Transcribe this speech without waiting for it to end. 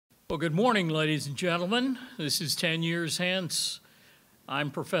Well, good morning, ladies and gentlemen. This is 10 Years Hence.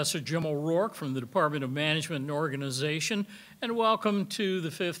 I'm Professor Jim O'Rourke from the Department of Management and Organization, and welcome to the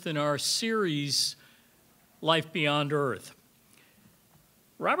fifth in our series, Life Beyond Earth.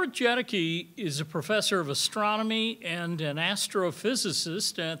 Robert Jedicke is a professor of astronomy and an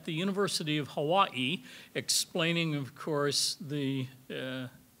astrophysicist at the University of Hawaii, explaining, of course, the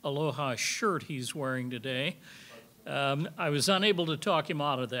aloha shirt he's wearing today. I was unable to talk him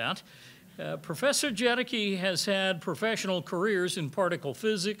out of that. Professor Jedicke has had professional careers in particle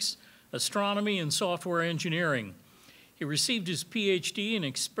physics, astronomy, and software engineering. He received his PhD in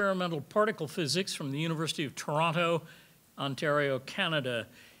experimental particle physics from the University of Toronto, Ontario, Canada.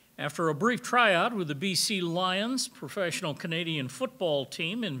 After a brief tryout with the BC Lions professional Canadian football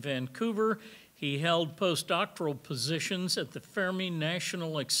team in Vancouver, he held postdoctoral positions at the Fermi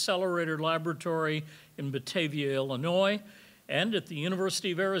National Accelerator Laboratory in Batavia, Illinois, and at the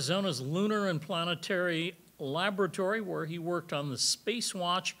University of Arizona's Lunar and Planetary Laboratory, where he worked on the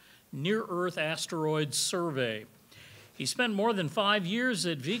Spacewatch Near-Earth Asteroid Survey. He spent more than 5 years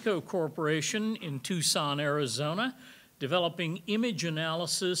at Vico Corporation in Tucson, Arizona, developing image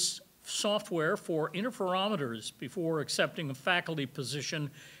analysis software for interferometers before accepting a faculty position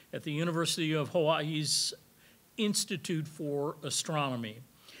at the University of Hawaii's Institute for Astronomy.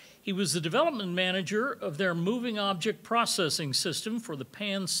 He was the development manager of their moving object processing system for the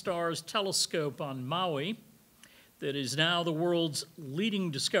Pan-STARRS telescope on Maui that is now the world's leading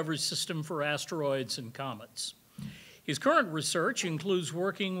discovery system for asteroids and comets. His current research includes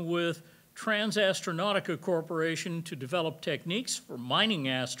working with Transastronautica Corporation to develop techniques for mining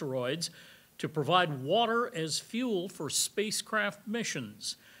asteroids to provide water as fuel for spacecraft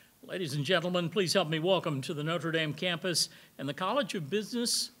missions. Ladies and gentlemen, please help me welcome to the Notre Dame campus and the College of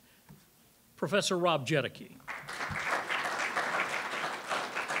Business, Professor Rob Jedicke.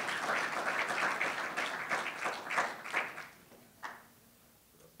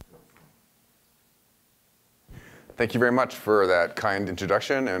 Thank you very much for that kind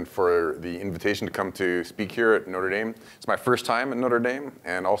introduction and for the invitation to come to speak here at Notre Dame. It's my first time at Notre Dame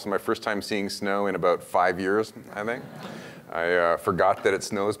and also my first time seeing snow in about 5 years, I think. I forgot that it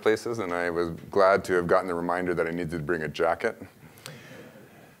snows places, and I was glad to have gotten the reminder that I needed to bring a jacket.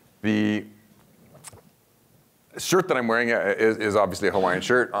 The shirt that I'm wearing is obviously a Hawaiian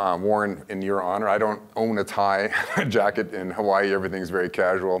shirt, worn in your honor. I don't own a tie jacket in Hawaii. Everything's very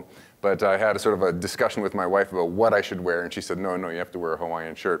casual. But I had a sort of a discussion with my wife about what I should wear, and she said, no, you have to wear a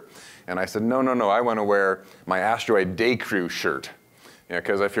Hawaiian shirt. And I said, no, I want to wear my Asteroid Day Crew shirt.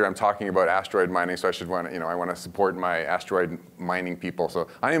 Because I fear I'm talking about asteroid mining, so I should want to, I want to support my asteroid mining people. So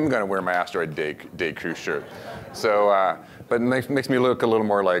I am going to wear my Asteroid Day Crew shirt. So, but it makes me look a little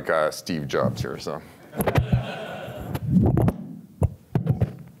more like Steve Jobs here. So.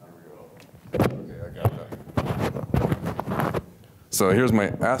 So here's my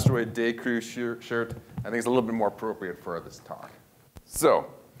Asteroid Day Crew shirt. I think it's a little bit more appropriate for this talk. So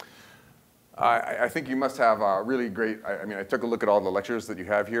I think you must have a really great, I took a look at all the lectures that you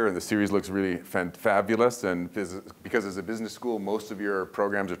have here, and the series looks really fabulous. And because it's a business school, most of your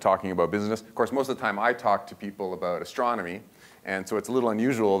programs are talking about business. Of course, most of the time I talk to people about astronomy. And so it's a little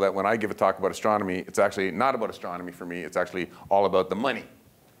unusual that when I give a talk about astronomy, it's actually not about astronomy for me. It's actually all about the money,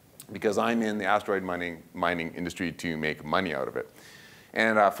 because I'm in the asteroid mining industry to make money out of it.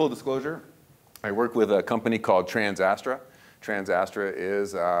 And full disclosure, I work with a company called Transastra. Transastra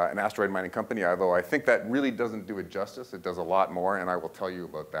is an asteroid mining company, although I think that really doesn't do it justice. It does a lot more, and I will tell you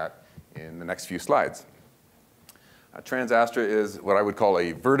about that in the next few slides. Transastra is what I would call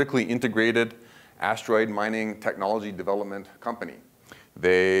a vertically integrated asteroid mining technology development company.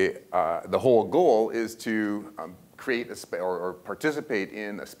 The whole goal is to create or participate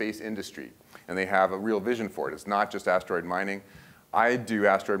in a space industry, and they have a real vision for it. It's not just asteroid mining. I do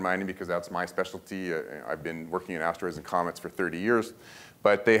asteroid mining because that's my specialty. I've been working in asteroids and comets for 30 years.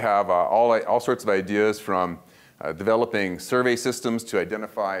 But they have all sorts of ideas, from developing survey systems to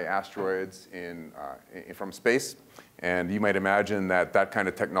identify asteroids from space. And you might imagine that that kind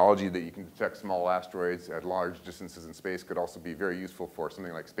of technology that you can detect small asteroids at large distances in space could also be very useful for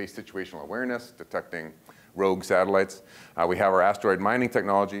something like space situational awareness, detecting rogue satellites. We have our asteroid mining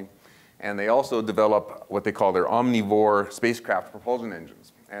technology. And they also develop what they call their omnivore spacecraft propulsion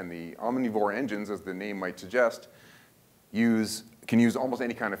engines. And the omnivore engines, as the name might suggest, can use almost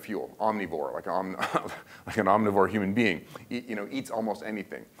any kind of fuel. Omnivore, like an omnivore human being, eats almost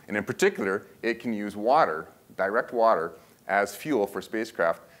anything. And in particular, it can use water, direct water, as fuel for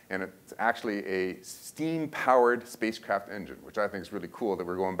spacecraft. And it's actually a steam-powered spacecraft engine, which I think is really cool, that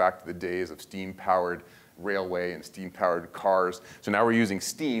we're going back to the days of steam-powered railway and steam-powered cars. So now we're using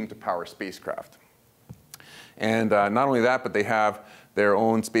steam to power spacecraft. And not only that, but they have their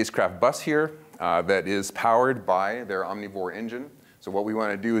own spacecraft bus here that is powered by their omnivore engine. So what we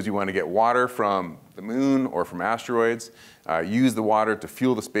want to do is we want to get water from the moon or from asteroids, use the water to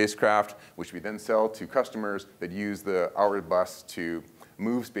fuel the spacecraft, which we then sell to customers that use our bus to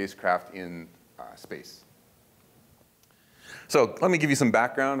move spacecraft in space. So let me give you some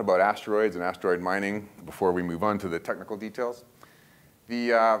background about asteroids and asteroid mining before we move on to the technical details.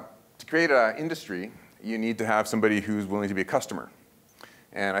 To create an industry, you need to have somebody who's willing to be a customer.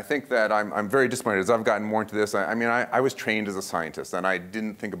 And I think that I'm very disappointed as I've gotten more into this. I was trained as a scientist, and I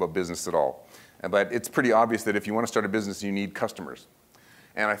didn't think about business at all. But it's pretty obvious that if you want to start a business, you need customers.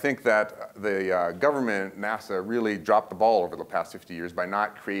 And I think that the government, NASA, really dropped the ball over the past 50 years by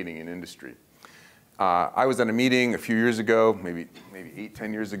not creating an industry. I was at a meeting a few years ago, maybe 8,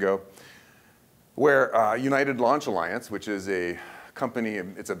 10 years ago, where United Launch Alliance, which is a company,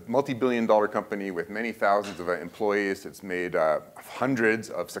 it's a multi-billion-dollar company with many thousands of employees. It's made hundreds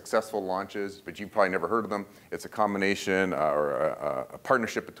of successful launches, but you've probably never heard of them. It's a combination or a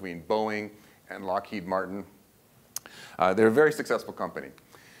partnership between Boeing and Lockheed Martin. They're a very successful company.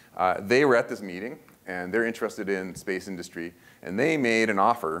 They were at this meeting, and they're interested in space industry, and they made an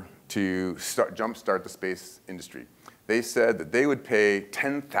offer to jumpstart the space industry. They said that they would pay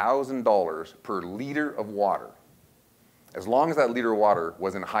 $10,000 per liter of water, as long as that liter of water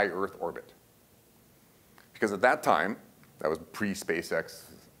was in high Earth orbit. Because at that time, that was pre-SpaceX,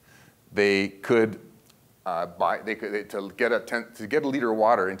 they could to get a liter of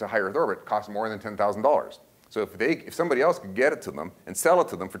water into high Earth orbit cost more than $10,000. So if somebody else could get it to them and sell it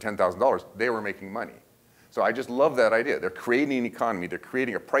to them for $10,000, they were making money. So I just love that idea. They're creating an economy. They're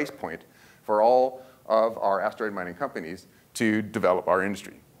creating a price point for all of our asteroid mining companies to develop our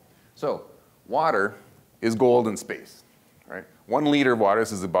industry. So water is gold in space. Right? 1 liter of water,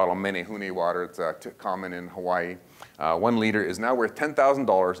 this is a bottle of Menehune water, it's common in Hawaii. 1 liter is now worth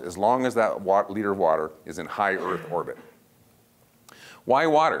 $10,000 as long as that liter of water is in high Earth orbit. Why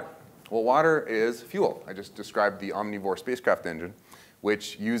water? Well, water is fuel. I just described the omnivore spacecraft engine,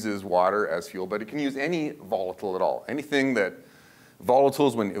 which uses water as fuel, but it can use any volatile at all. Anything that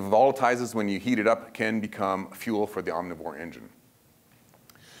volatilizes when you heat it up can become fuel for the omnivore engine.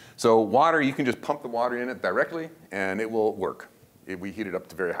 So water, you can just pump the water in it directly, and it will work. We heat it up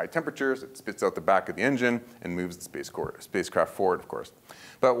to very high temperatures. It spits out the back of the engine and moves the spacecraft forward, of course.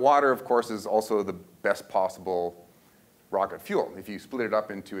 But water, of course, is also the best possible rocket fuel. If you split it up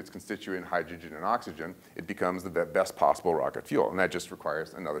into its constituent hydrogen and oxygen, it becomes the best possible rocket fuel, and that just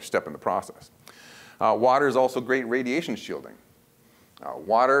requires another step in the process. Water is also great radiation shielding.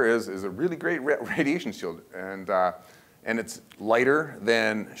 Water is a really great radiation shield, and it's lighter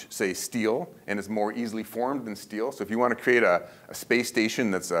than, say, steel, and it's more easily formed than steel. So if you want to create a space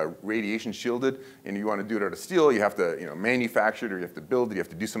station that's radiation shielded, and you want to do it out of steel, you have to manufacture it, or you have to build it, you have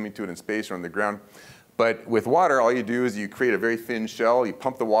to do something to it in space or on the ground. But with water, all you do is you create a very thin shell, you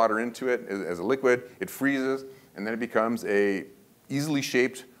pump the water into it as a liquid, it freezes, and then it becomes a easily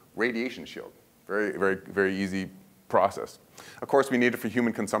shaped radiation shield. Very, very, very easy process. Of course, we need it for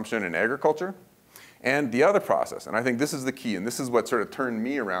human consumption and agriculture. And the other process, and I think this is the key, and this is what sort of turned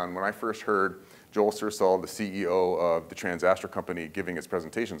me around when I first heard Joel Sersall, the CEO of the TransAstra company, giving its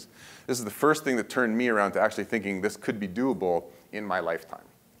presentations. This is the first thing that turned me around to actually thinking this could be doable in my lifetime,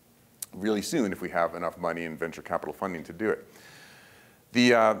 really soon if we have enough money and venture capital funding to do it.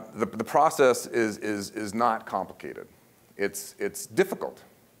 The process is not complicated. It's difficult,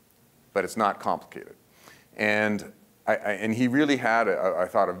 but it's not complicated. And he really had, I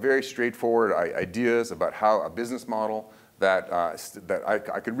thought, a very straightforward ideas about how a business model that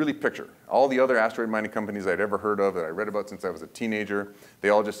I could really picture. All the other asteroid mining companies I'd ever heard of that I read about since I was a teenager, they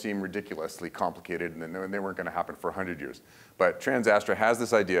all just seemed ridiculously complicated, and they weren't going to happen for 100 years. But TransAstra has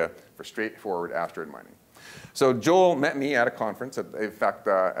this idea for straightforward asteroid mining. So Joel met me at a conference. In fact,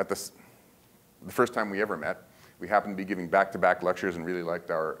 at the first time we ever met, we happened to be giving back-to-back lectures and really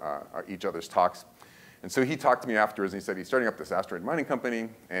liked each other's talks. And so he talked to me afterwards, and he said he's starting up this asteroid mining company,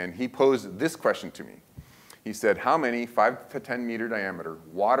 and he posed this question to me. He said, how many 5 to 10 meter diameter,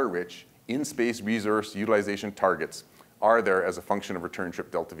 water-rich, in-space resource utilization targets are there as a function of return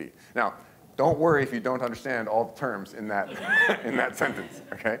trip delta V? Now, don't worry if you don't understand all the terms in that, in that sentence,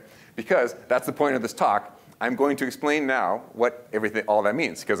 okay? Because that's the point of this talk. I'm going to explain now what all that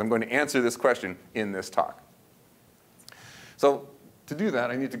means, because I'm going to answer this question in this talk. So to do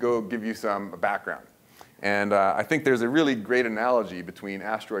that, I need to go give you some background. And I think there's a really great analogy between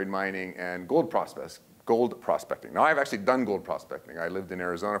asteroid mining and gold gold prospecting. Now, I've actually done gold prospecting. I lived in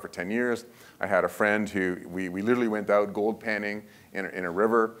Arizona for 10 years. I had a friend who, we literally went out gold panning in a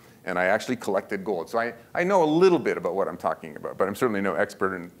river, and I actually collected gold. So I know a little bit about what I'm talking about, but I'm certainly no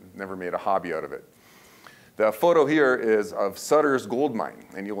expert and never made a hobby out of it. The photo here is of Sutter's gold mine,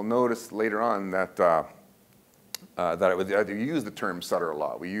 and you will notice later on that I use the term Sutter a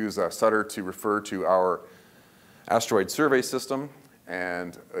lot. We use Sutter to refer to our asteroid survey system,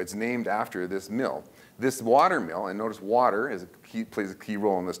 and it's named after this mill. This water mill, and notice water plays a key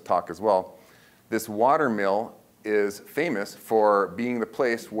role in this talk as well. This water mill is famous for being the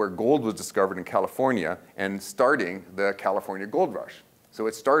place where gold was discovered in California and starting the California gold rush. So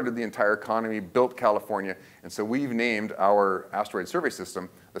it started the entire economy, built California, and so we've named our asteroid survey system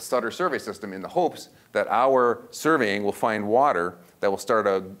the Sutter Survey System in the hopes that our surveying will find water that will start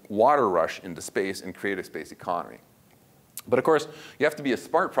a water rush into space and create a space economy. But of course, you have to be a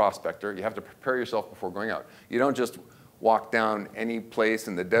smart prospector. You have to prepare yourself before going out. You don't just walk down any place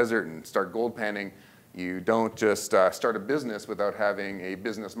in the desert and start gold panning. You don't just start a business without having a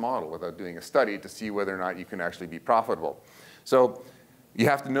business model, without doing a study to see whether or not you can actually be profitable. So you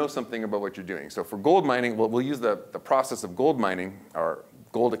have to know something about what you're doing. So for gold mining, we'll use the process of gold mining, or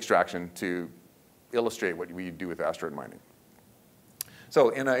gold extraction, to illustrate what we do with asteroid mining. So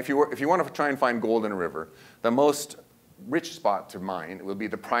if you want to try and find gold in a river, the most rich spot to mine will be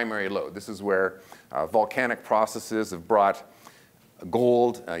the primary lode. This is where volcanic processes have brought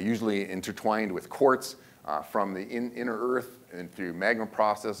gold, usually intertwined with quartz, from the inner earth and through magma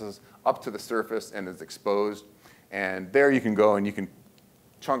processes up to the surface and is exposed. And there you can go and you can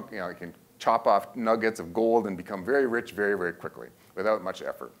you can chop off nuggets of gold and become very rich very, very quickly without much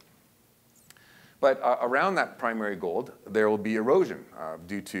effort. But around that primary gold, there will be erosion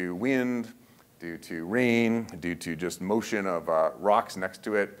due to wind, due to rain, due to just motion of rocks next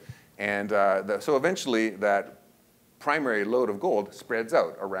to it. And so eventually that primary lode of gold spreads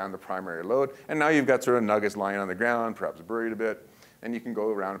out around the primary lode. And now you've got sort of nuggets lying on the ground, perhaps buried a bit. And you can go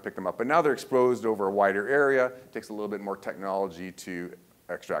around and pick them up. But now they're exposed over a wider area. It takes a little bit more technology to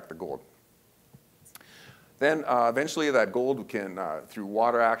extract the gold. Then eventually that gold can, through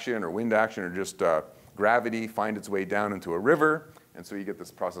water action or wind action or just gravity, find its way down into a river. And so you get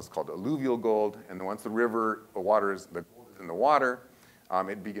this process called alluvial gold. And then once the gold is in the water,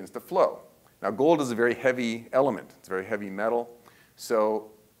 it begins to flow. Now gold is a very heavy element. It's a very heavy metal.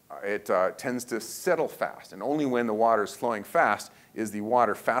 So it tends to settle fast. And only when the water is flowing fast is the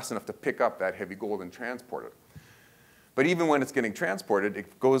water fast enough to pick up that heavy gold and transport it. But even when it's getting transported,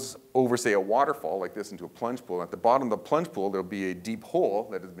 it goes over, say, a waterfall like this into a plunge pool. At the bottom of the plunge pool, there'll be a deep hole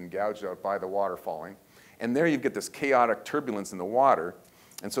that has been gouged out by the water falling. And there you get this chaotic turbulence in the water.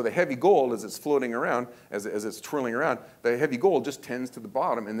 And so the heavy gold, as it's floating around, as it's twirling around, the heavy gold just tends to the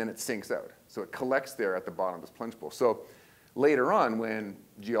bottom and then it sinks out. So it collects there at the bottom of this plunge pool. So later on, when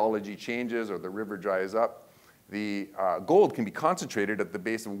geology changes or the river dries up, the gold can be concentrated at the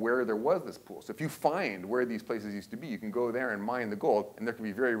base of where there was this pool. So if you find where these places used to be, you can go there and mine the gold, and there can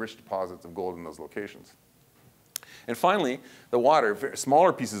be very rich deposits of gold in those locations. And finally, the water,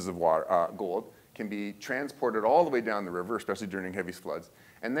 smaller pieces of gold, can be transported all the way down the river, especially during heavy floods.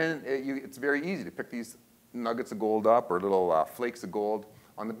 And then it's very easy to pick these nuggets of gold up or little flakes of gold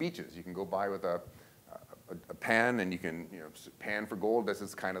on the beaches. You can go by with a pan, and you can pan for gold. This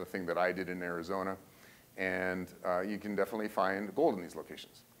is kind of the thing that I did in Arizona. And you can definitely find gold in these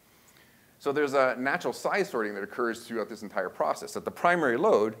locations. So there's a natural size sorting that occurs throughout this entire process. At the primary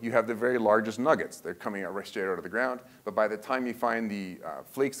lode, you have the very largest nuggets. They're coming out right straight out of the ground. But by the time you find the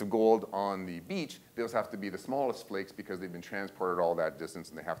flakes of gold on the beach, those have to be the smallest flakes because they've been transported all that distance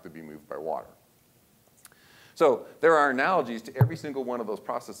and they have to be moved by water. So there are analogies to every single one of those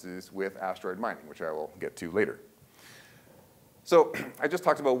processes with asteroid mining, which I will get to later. So I just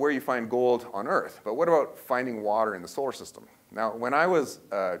talked about where you find gold on Earth, but what about finding water in the solar system? Now, when I was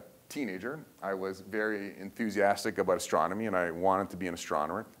a teenager, I was very enthusiastic about astronomy, and I wanted to be an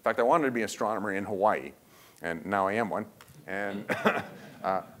astronomer. In fact, I wanted to be an astronomer in Hawaii, and now I am one. And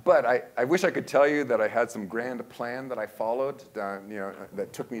but I wish I could tell you that I had some grand plan that I followed,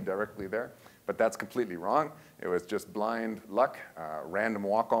 that took me directly there. But that's completely wrong. It was just blind luck, random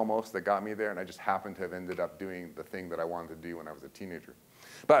walk almost, that got me there, and I just happened to have ended up doing the thing that I wanted to do when I was a teenager.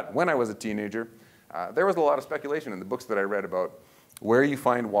 But when I was a teenager, there was a lot of speculation in the books that I read about where you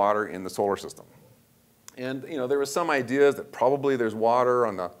find water in the solar system. And there were some ideas that probably there's water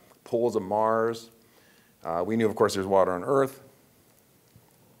on the poles of Mars. We knew, of course, there's water on Earth.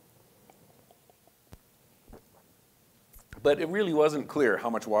 But it really wasn't clear how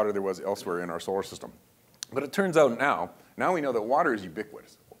much water there was elsewhere in our solar system. But it turns out now we know that water is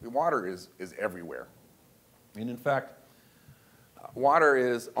ubiquitous. Water is everywhere. And in fact, water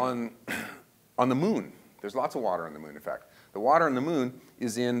is on the moon. There's lots of water on the moon, in fact. The water on the moon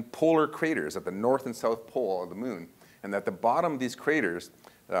is in polar craters at the north and south pole of the moon. And at the bottom of these craters,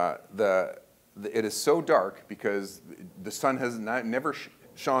 it is so dark because the sun has never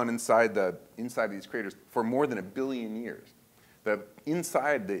shone inside of these craters for more than 1 billion years.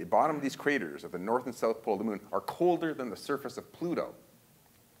 Inside the bottom of these craters at the north and south pole of the moon are colder than the surface of Pluto.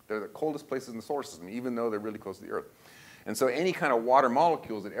 They're the coldest places in the solar system, even though they're really close to the Earth. And so any kind of water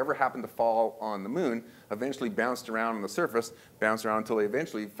molecules that ever happened to fall on the moon eventually bounced around on the surface, bounced around until they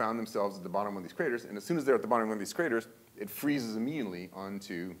eventually found themselves at the bottom of these craters. And as soon as they're at the bottom of one of these craters, it freezes immediately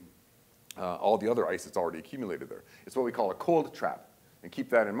onto all the other ice that's already accumulated there. It's what we call a cold trap. And keep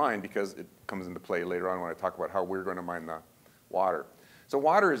that in mind because it comes into play later on when I talk about how we're going to mine the water. So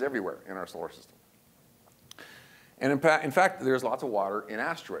water is everywhere in our solar system. And in fact, there's lots of water in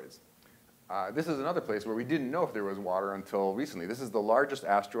asteroids. This is another place where we didn't know if there was water until recently. This is the largest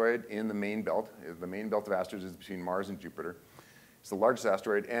asteroid in the main belt. The main belt of asteroids is between Mars and Jupiter. It's the largest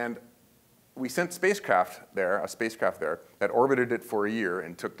asteroid. And we sent a spacecraft there that orbited it for a year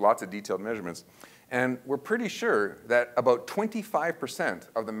and took lots of detailed measurements. And we're pretty sure that about 25%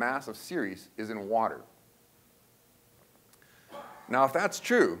 of the mass of Ceres is in water. Now, if that's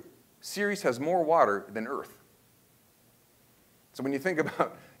true, Ceres has more water than Earth. So when you think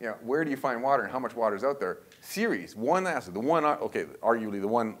about, where do you find water and how much water is out there, Ceres, one asteroid, arguably the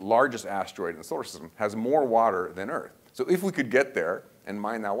one largest asteroid in the solar system, has more water than Earth. So if we could get there and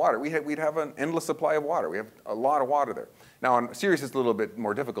mine that water, we'd have an endless supply of water. We have a lot of water there. Now, on Ceres, it's a little bit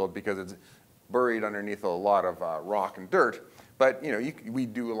more difficult because it's buried underneath a lot of rock and dirt. But we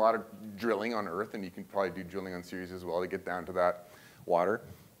do a lot of drilling on Earth, and you can probably do drilling on Ceres as well to get down to that water.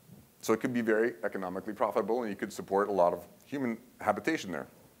 So it could be very economically profitable, and you could support a lot of human habitation there.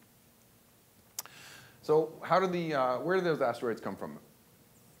 So where do those asteroids come from?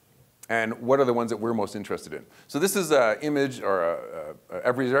 And what are the ones that we're most interested in? So this is an image or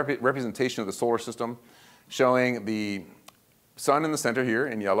a representation of the solar system showing the sun in the center here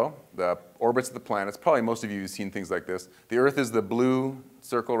in yellow, the orbits of the planets. Probably most of you have seen things like this. The Earth is the blue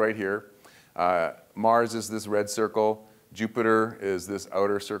circle right here. Mars is this red circle. Jupiter is this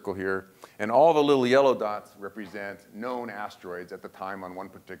outer circle here. And all the little yellow dots represent known asteroids at the time on one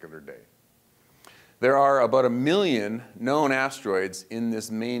particular day. There are about 1 million known asteroids in this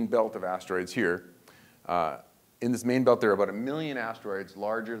main belt of asteroids here. In this main belt, there are about 1 million asteroids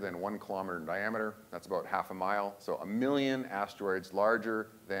larger than 1 kilometer in diameter. That's about half a mile. So 1 million asteroids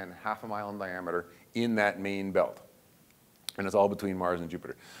larger than half a mile in diameter in that main belt. And it's all between Mars and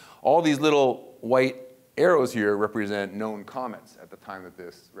Jupiter. All these little white arrows here represent known comets at the time that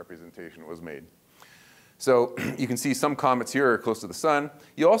this representation was made. So you can see some comets here are close to the sun.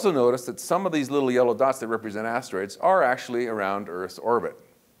 You also notice that some of these little yellow dots that represent asteroids are actually around Earth's orbit.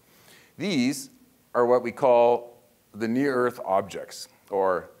 These are what we call the near-Earth objects,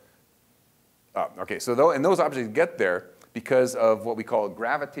 and those objects get there because of what we call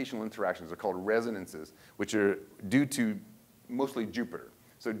gravitational interactions. They're called resonances, which are due to mostly Jupiter.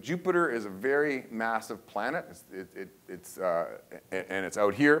 So Jupiter is a very massive planet. It's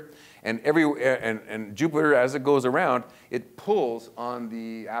out here, and Jupiter, as it goes around, it pulls on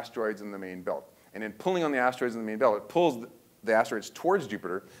the asteroids in the main belt. And in pulling on the asteroids in the main belt, it pulls the asteroids towards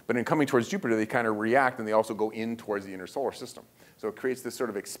Jupiter. But in coming towards Jupiter, they kind of react, and they also go in towards the inner solar system. So it creates this sort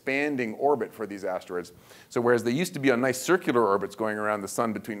of expanding orbit for these asteroids. So whereas they used to be on nice circular orbits going around the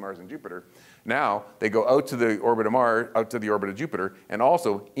sun between Mars and Jupiter, now they go out to the orbit of Mars, out to the orbit of Jupiter, and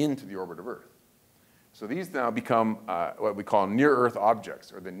also into the orbit of Earth. So these now become what we call near-Earth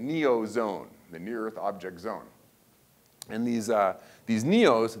objects, or the NEO zone, the near-Earth object zone. And these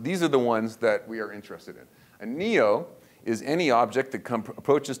NEOs, these are the ones that we are interested in. A NEO is any object that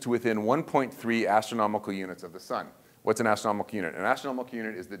approaches to within 1.3 astronomical units of the sun. What's an astronomical unit? An astronomical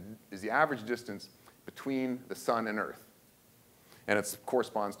unit is the average distance between the sun and Earth. And it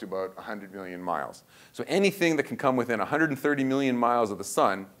corresponds to about 100 million miles. So anything that can come within 130 million miles of the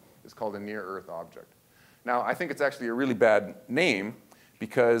sun is called a near-Earth object. Now, I think it's actually a really bad name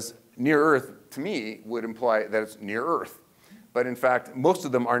because near-Earth, to me, would imply that it's near Earth. But in fact, most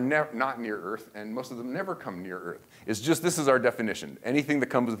of them are not near Earth, and most of them never come near Earth. It's just, this is our definition. Anything that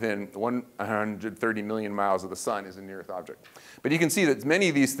comes within 130 million miles of the sun is a near-Earth object. But you can see that many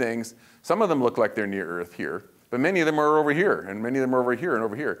of these things, some of them look like they're near Earth here, but many of them are over here, and many of them are over here and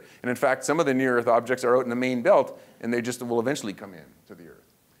over here. And in fact, some of the near-Earth objects are out in the main belt, and they just will eventually come in to the Earth.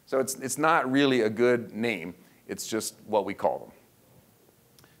 So it's not really a good name. It's just what we call them.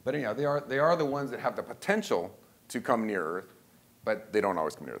 But anyhow, they are the ones that have the potential to come near Earth, but they don't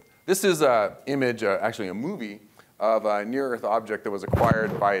always come near Earth. This is an image, actually a movie, of a near-Earth object that was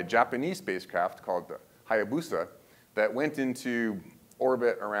acquired by a Japanese spacecraft called the Hayabusa that went into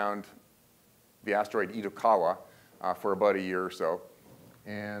orbit around the asteroid Itokawa for about a year or so.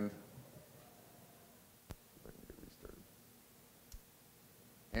 And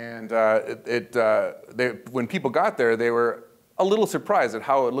when people got there, they were a little surprised at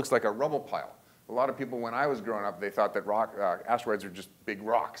how it looks like a rubble pile. A lot of people, when I was growing up, they thought that asteroids are just big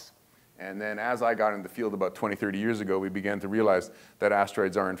rocks. And then as I got into the field about 20, 30 years ago, we began to realize that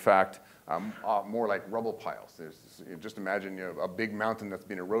asteroids are, in fact, more like rubble piles. Just imagine a big mountain that's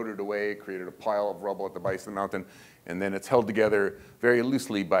been eroded away, created a pile of rubble at the base of the mountain, and then it's held together very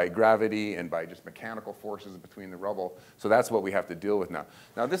loosely by gravity and by just mechanical forces between the rubble. So that's what we have to deal with now.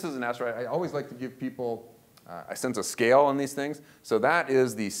 Now, this is an asteroid. I always like to give people a sense of scale on these things. So that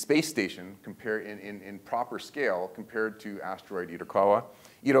is the space station in proper scale compared to asteroid Itokawa.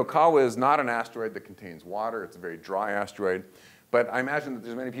 Itokawa is not an asteroid that contains water. It's a very dry asteroid. But I imagine that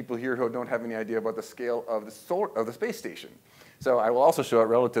there's many people here who don't have any idea about the scale of the space station. So I will also show it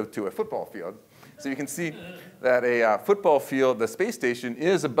relative to a football field. So you can see that a football field, the space station,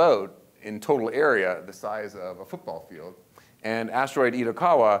 is about, in total area, the size of a football field. And asteroid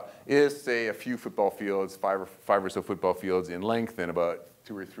Itokawa is, say, a few football fields, five or so football fields in length and about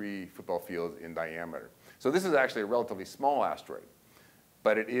 2 or 3 football fields in diameter. So this is actually a relatively small asteroid.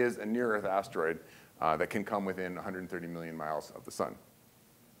 But it is a near-Earth asteroid that can come within 130 million miles of the sun.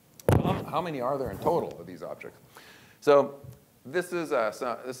 How many are there in total of these objects? So this is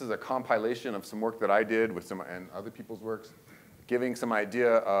a compilation of some work that I did with and other people's works, giving some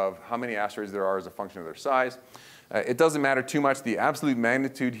idea of how many asteroids there are as a function of their size. It doesn't matter too much. The absolute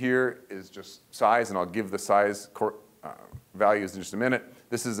magnitude here is just size, and I'll give the size values in just a minute.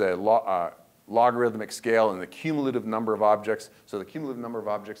 This is a logarithmic scale and the cumulative number of objects. So the cumulative number of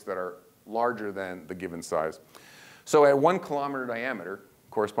objects that are larger than the given size. So at 1 kilometer diameter,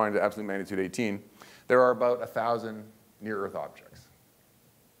 corresponding to absolute magnitude 18, there are about 1,000 near-Earth objects.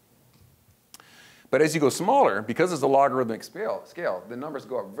 But as you go smaller, because it's a logarithmic scale, the numbers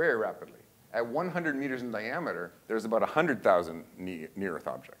go up very rapidly. At 100 meters in diameter, there's about 100,000 near-Earth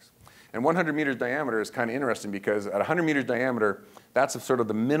objects. And 100 meters diameter is kind of interesting because at 100 meters diameter, that's sort of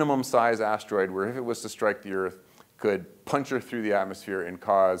the minimum size asteroid where if it was to strike the Earth, could puncture through the atmosphere and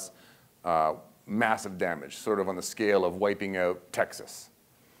cause massive damage, sort of on the scale of wiping out Texas.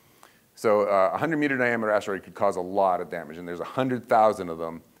 So a 100-meter diameter asteroid could cause a lot of damage, and there's 100,000 of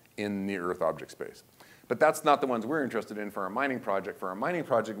them in near-Earth object space. But that's not the ones we're interested in for our mining project. For our mining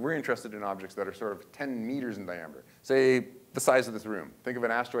project, we're interested in objects that are sort of 10 meters in diameter. Say the size of this room. Think of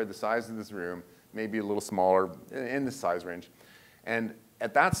an asteroid the size of this room, maybe a little smaller in this size range. And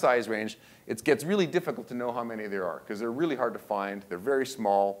at that size range, it gets really difficult to know how many there are because they're really hard to find. They're very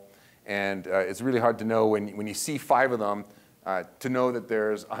small. And it's really hard to know when you see 5 of them to know that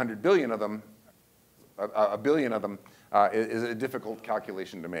there's 100 billion of them. A billion of them is a difficult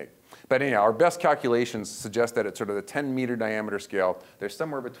calculation to make. But anyhow, our best calculations suggest that at sort of the 10-meter diameter scale, there's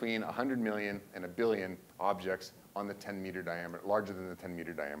somewhere between 100 million and 1 billion objects on the 10-meter diameter, larger than the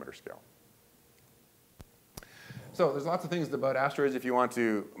 10-meter diameter scale. So there's lots of things about asteroids if you want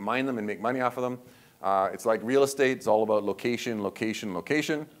to mine them and make money off of them. It's like real estate. It's all about location, location,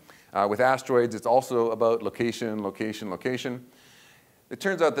 location. With asteroids, it's also about location, location, location. It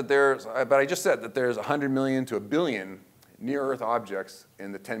turns out that but I just said that there's 100 million to 1 billion near-Earth objects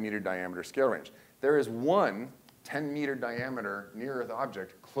in the 10-meter diameter scale range. There is one 10-meter diameter near-Earth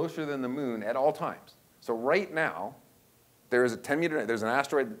object closer than the moon at all times. So right now, there's an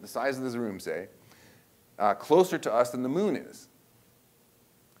asteroid the size of this room, say, closer to us than the moon is.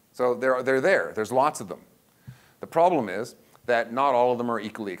 So they're there. There's lots of them. The problem is that not all of them are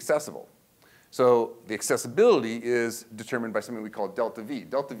equally accessible. So the accessibility is determined by something we call delta V.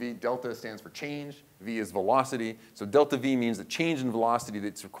 Delta stands for change. V is velocity. So delta V means the change in velocity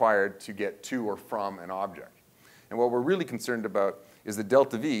that's required to get to or from an object. And what we're really concerned about is the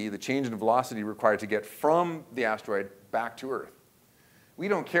delta V, the change in velocity required to get from the asteroid back to Earth. We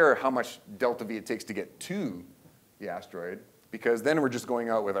don't care how much delta V it takes to get to the asteroid, because then we're just going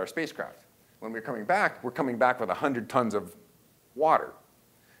out with our spacecraft. When we're coming back with 100 tons of water.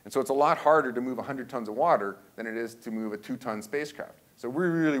 And so it's a lot harder to move 100 tons of water than it is to move a 2-ton spacecraft. So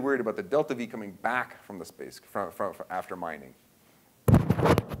we're really worried about the delta V coming back from the space after mining.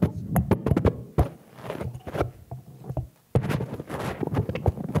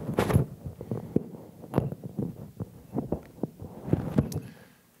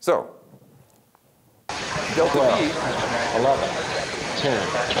 So delta 12, V, 11, 10,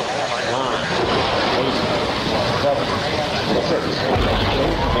 9, 8, Start.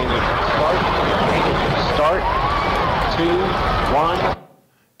 2, 1.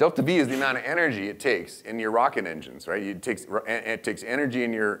 Delta V is the amount of energy it takes in your rocket engines, right? It takes energy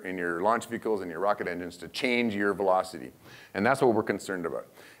in your launch vehicles and your rocket engines to change your velocity. And that's what we're concerned about.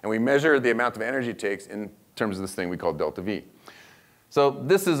 And we measure the amount of energy it takes in terms of this thing we call delta V. So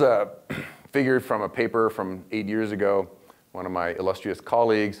this is a figure from a paper from 8 years ago, one of my illustrious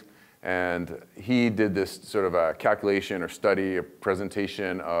colleagues. And he did this sort of a calculation or study, a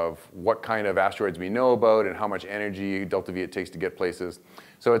presentation of what kind of asteroids we know about and how much energy, delta V, it takes to get places.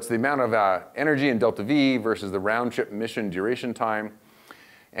 So it's the amount of energy in delta V versus the round-trip mission duration time.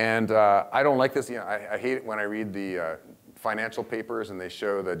 And I don't like this. You know, I hate it when I read the financial papers and they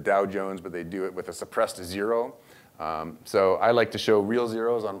show the Dow Jones, but they do it with a suppressed zero. So I like to show real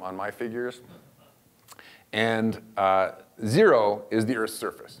zeros on my figures. And 0 is the Earth's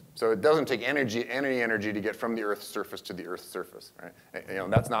surface. So it doesn't take any energy to get from the Earth's surface to the Earth's surface. Right? You know,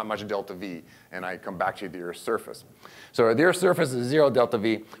 that's not much delta V, and I come back to the Earth's surface. So the Earth's surface is 0 delta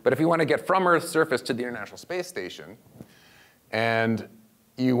V, but if you want to get from Earth's surface to the International Space Station, and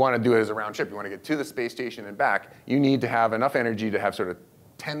you want to do it as a round trip, you want to get to the space station and back, you need to have enough energy to have sort of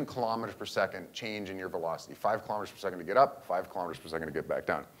 10 kilometers per second change in your velocity. 5 kilometers per second to get up, 5 kilometers per second to get back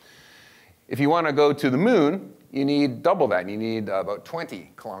down. If you want to go to the moon, you need double that. You need about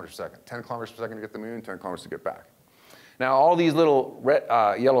 20 kilometers per second. 10 kilometers per second to get to the moon, 10 kilometers to get back. Now, all these little red,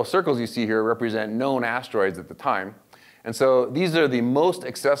 yellow circles you see here represent known asteroids at the time. And so these are the most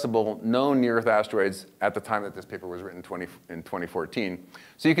accessible known near-Earth asteroids at the time that this paper was written in 2014.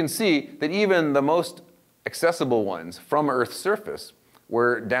 So you can see that even the most accessible ones from Earth's surface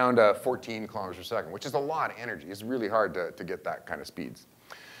were down to 14 kilometers per second, which is a lot of energy. It's really hard to get that kind of speeds.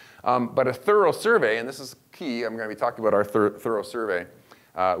 But a thorough survey, and this is key, I'm going to be talking about our thorough survey,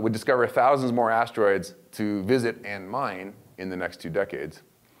 would discover thousands more asteroids to visit and mine in the next 2 decades.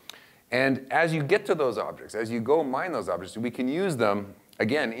 And as you get to those objects, as you go mine those objects, we can use them,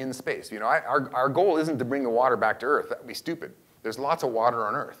 again, in space. You know, our goal isn't to bring the water back to Earth. That would be stupid. There's lots of water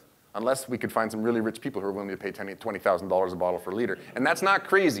on Earth, unless we could find some really rich people who are willing to pay $20,000 a bottle per liter. And that's not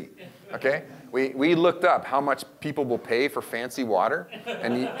crazy, okay? We looked up how much people will pay for fancy water,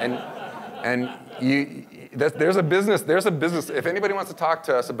 there's a business. If anybody wants to talk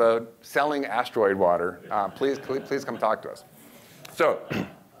to us about selling asteroid water, please come talk to us.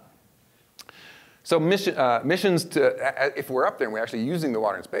 So missions to, if we're up there and we're actually using the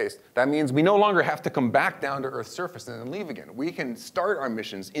water in space, that means we no longer have to come back down to Earth's surface and then leave again. We can start our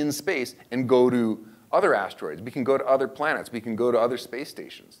missions in space and go to other asteroids. We can go to other planets. We can go to other space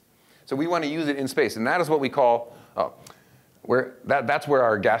stations. So we want to use it in space, and that is what we call, that's where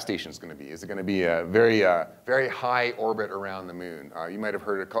our gas station is going to be. It's going to be a very high orbit around the moon. You might have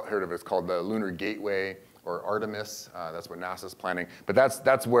heard of it. It's called the Lunar Gateway, or Artemis. That's what NASA's planning. But that's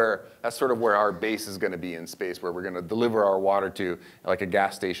sort of where our base is going to be in space, where we're going to deliver our water to, like a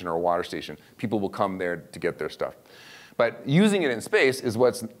gas station or a water station. People will come there to get their stuff. But using it in space is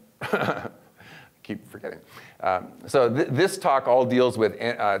what's, keep forgetting. So this talk all deals with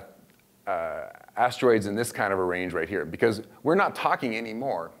asteroids in this kind of a range right here, because we're not talking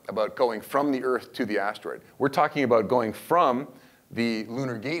anymore about going from the Earth to the asteroid. We're talking about going from the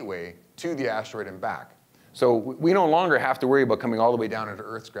Lunar Gateway to the asteroid and back. So we no longer have to worry about coming all the way down into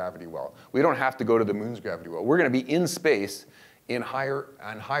Earth's gravity well. We don't have to go to the moon's gravity well. We're going to be in space on high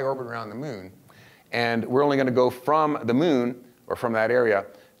orbit around the moon, and we're only going to go from the moon, or from that area,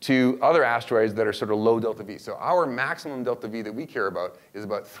 to other asteroids that are sort of low delta V. So our maximum delta V that we care about is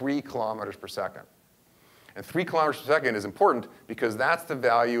about 3 kilometers per second. And 3 kilometers per second is important because that's the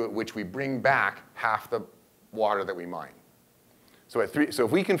value at which we bring back half the water that we mine. So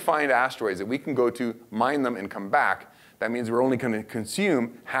if we can find asteroids that we can go to, mine them, and come back, that means we're only going to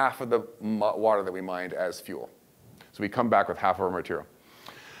consume half of the water that we mined as fuel. So we come back with half of our material.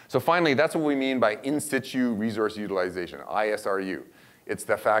 So finally, that's what we mean by in situ resource utilization, ISRU. It's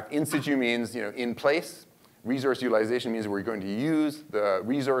the fact in situ means, you know, in place. Resource utilization means we're going to use the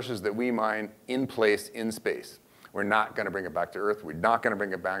resources that we mine in place in space. We're not going to bring it back to Earth. We're not going to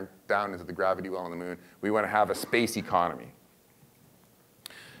bring it back down into the gravity well on the moon. We want to have a space economy.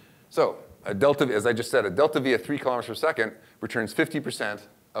 So a delta, as I just said, a delta V at 3 kilometers per second returns 50%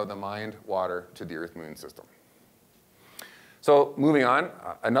 of the mined water to the Earth-Moon system. So moving on,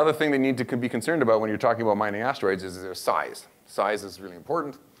 another thing they need to be concerned about when you're talking about mining asteroids is their size. Size is really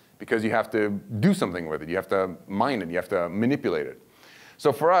important because you have to do something with it. You have to mine it. You have to manipulate it.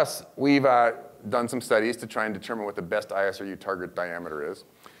 So for us, we've done some studies to try and determine what the best ISRU target diameter is.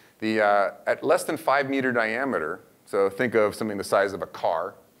 At less than 5 meter diameter, so think of something the size of a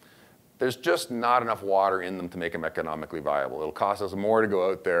car, there's just not enough water in them to make them economically viable. It'll cost us more to go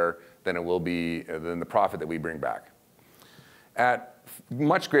out there than it will be, than the profit that we bring back. At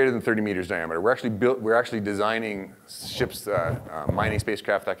much greater than 30 meters diameter, we're actually designing ships, mining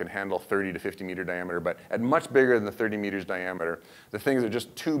spacecraft that can handle 30 to 50 meter diameter, but at much bigger than the 30 meters diameter, the things are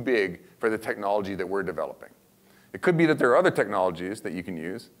just too big for the technology that we're developing. It could be that there are other technologies that you can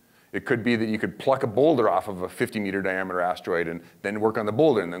use. It could be that you could pluck a boulder off of a 50-meter diameter asteroid and then work on the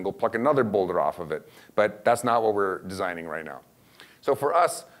boulder and then go pluck another boulder off of it. But that's not what we're designing right now. So for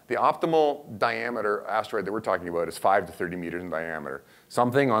us, the optimal diameter asteroid that we're talking about is 5 to 30 meters in diameter,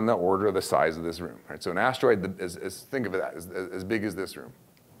 something on the order of the size of this room. Right? So an asteroid think of it as big as this room.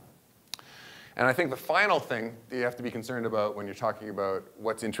 And I think the final thing that you have to be concerned about when you're talking about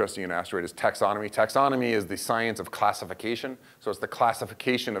what's interesting in an asteroid is taxonomy. Taxonomy is the science of classification. So it's the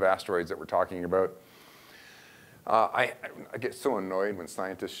classification of asteroids that we're talking about. I get so annoyed when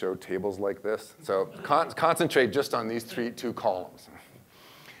scientists show tables like this. So concentrate just on these two columns.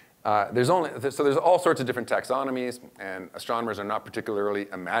 There's all sorts of different taxonomies, and astronomers are not particularly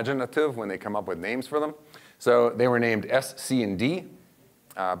imaginative when they come up with names for them. So they were named S, C, and D.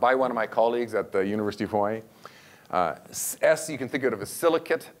 By one of my colleagues at the University of Hawaii. S, you can think of it as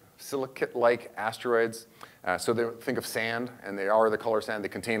silicate-like asteroids. So think of sand, and they are the color sand. They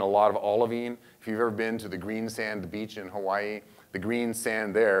contain a lot of olivine. If you've ever been to the green sand beach in Hawaii, the green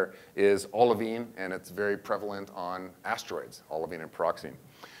sand there is olivine, and it's very prevalent on asteroids, olivine and pyroxene.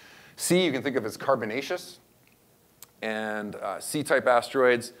 C, you can think of as carbonaceous. And C-type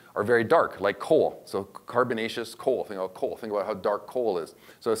asteroids are very dark, like coal. So carbonaceous coal, think about coal. Think about how dark coal is.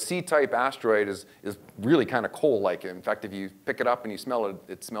 So a C-type asteroid is really kind of coal-like. In fact, if you pick it up and you smell it,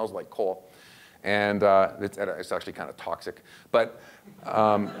 it smells like coal. And it's actually kind of toxic. But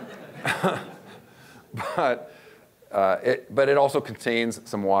it also contains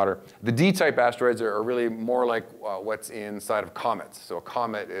some water. The D-type asteroids are really more like what's inside of comets. So a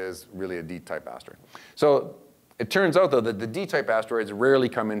comet is really a D-type asteroid. So it turns out, though, that the D-type asteroids rarely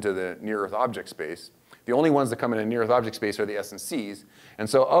come into the near-Earth object space. The only ones that come into near-Earth object space are the S and Cs. And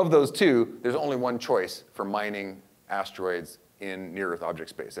so of those two, there's only one choice for mining asteroids in near-Earth object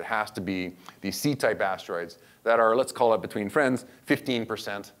space. It has to be these C-type asteroids that are, let's call it between friends,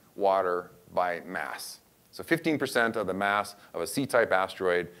 15% water by mass. So 15% of the mass of a C-type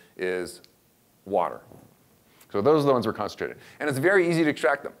asteroid is water. So those are the ones we're concentrated. And it's very easy to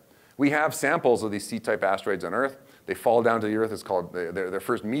extract them. We have samples of these C-type asteroids on Earth. They fall down to the Earth. It's called, they're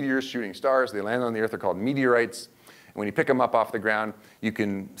first meteors shooting stars. They land on the Earth. They're called meteorites. And when you pick them up off the ground, you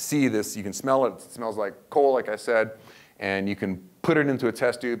can see this. You can smell it. It smells like coal, like I said. And you can put it into a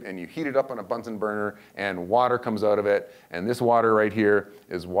test tube, and you heat it up on a Bunsen burner, and water comes out of it. And this water right here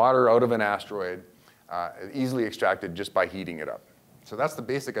is water out of an asteroid, easily extracted just by heating it up. So that's the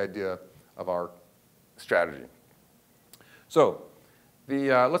basic idea of our strategy. So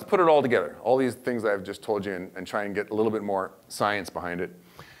let's put it all together, all these things that I've just told you, and try and get a little bit more science behind it.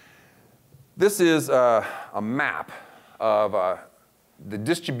 This is a map of the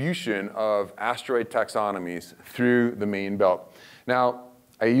distribution of asteroid taxonomies through the main belt. Now,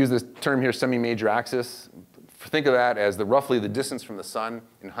 I use this term here, semi-major axis. Think of that as roughly the distance from the sun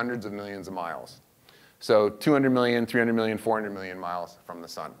in hundreds of millions of miles. So 200 million, 300 million, 400 million miles from the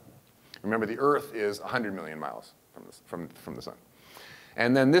sun. Remember, the Earth is 100 million miles from the sun.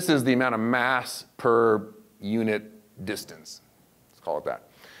 And then this is the amount of mass per unit distance. Let's call it that.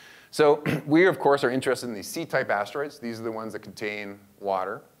 So we, of course, are interested in these C-type asteroids. These are the ones that contain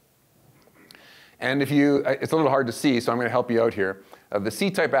water. And it's a little hard to see, so I'm going to help you out here. The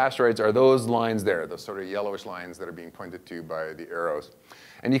C-type asteroids are those lines there, those sort of yellowish lines that are being pointed to by the arrows.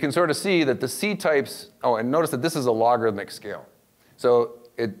 And you can sort of see that the C-types, and notice that this is a logarithmic scale. So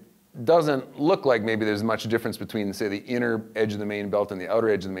it doesn't look like maybe there's much difference between, say, the inner edge of the main belt and the outer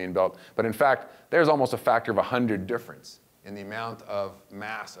edge of the main belt. But in fact, there's almost a factor of 100 difference in the amount of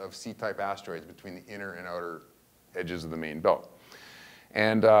mass of C-type asteroids between the inner and outer edges of the main belt.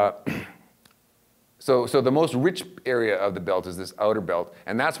 And so the most rich area of the belt is this outer belt.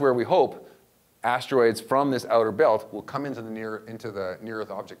 And that's where we hope asteroids from this outer belt will come into the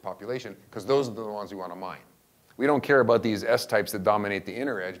near-Earth object population, because those are the ones we want to mine. We don't care about these S-types that dominate the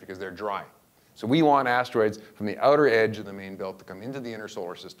inner edge because they're dry. So we want asteroids from the outer edge of the main belt to come into the inner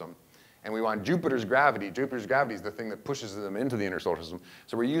solar system. And we want Jupiter's gravity. Jupiter's gravity is the thing that pushes them into the inner solar system.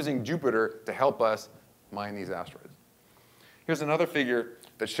 So we're using Jupiter to help us mine these asteroids. Here's another figure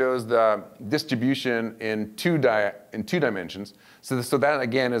that shows the distribution in two dimensions. So that,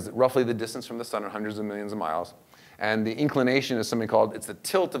 again, is roughly the distance from the sun in hundreds of millions of miles. And the inclination is something called, it's the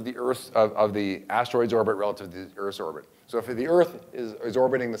tilt of the Earth, of the asteroid's orbit relative to the Earth's orbit. So if the Earth is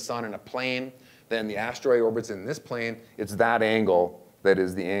orbiting the sun in a plane, then the asteroid orbits in this plane. It's that angle that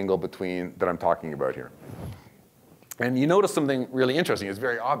is the angle between, that I'm talking about here. And you notice something really interesting. It's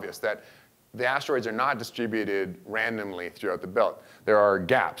very obvious that the asteroids are not distributed randomly throughout the belt. There are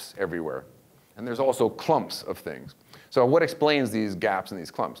gaps everywhere. And there's also clumps of things. So what explains these gaps and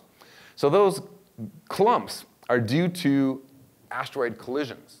these clumps? So those clumps are due to asteroid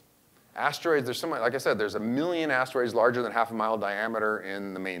collisions. Asteroids, there's something, like I said, there's 1 million asteroids larger than half a mile diameter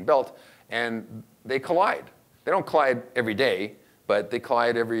in the main belt, and they collide. They don't collide every day, but they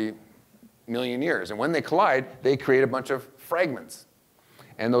collide every million years. And when they collide, they create a bunch of fragments.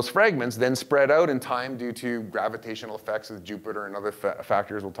 And those fragments then spread out in time due to gravitational effects of Jupiter and other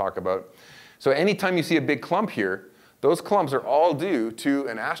factors we'll talk about. So anytime you see a big clump here, those clumps are all due to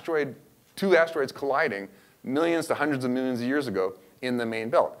an asteroid, two asteroids colliding millions to hundreds of millions of years ago in the main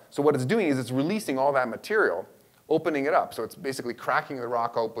belt. So what it's doing is it's releasing all that material, opening it up. So it's basically cracking the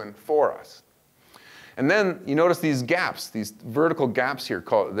rock open for us. And then you notice these gaps, these vertical gaps here,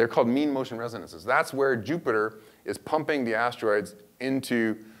 they're called mean motion resonances. That's where Jupiter is pumping the asteroids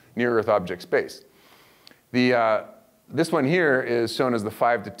into near-Earth object space. This one here is shown as the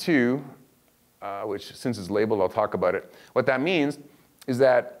 5-to-2, which since it's labeled, I'll talk about it. What that means is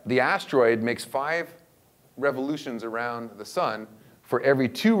that the asteroid makes 5 revolutions around the sun for every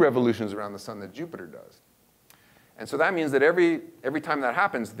 2 revolutions around the sun that Jupiter does. And so that means that every time that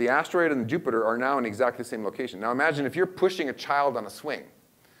happens, the asteroid and the Jupiter are now in exactly the same location. Now imagine if you're pushing a child on a swing,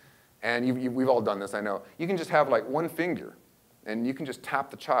 and we've all done this, I know. You can just have like one finger, and you can just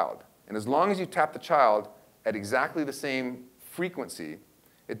tap the child. And as long as you tap the child at exactly the same frequency,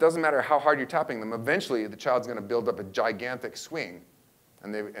 it doesn't matter how hard you're tapping them, eventually the child's going to build up a gigantic swing,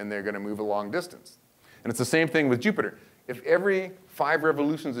 and they're going to move a long distance. And it's the same thing with Jupiter. If every 5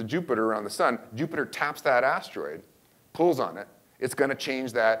 revolutions of Jupiter around the sun, Jupiter taps that asteroid, pulls on it, it's going to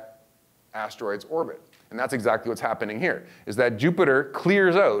change that asteroid's orbit. And that's exactly what's happening here, is that Jupiter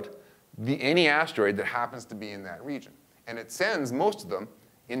clears out any asteroid that happens to be in that region. And it sends most of them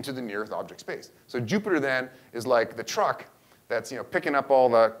into the near-Earth object space. So Jupiter then is like the truck that's picking up all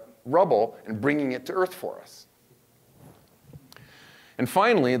the rubble and bringing it to Earth for us. And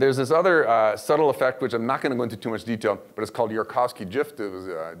finally, there's this other subtle effect, which I'm not going to go into too much detail, but it's called Yarkovsky drift. It was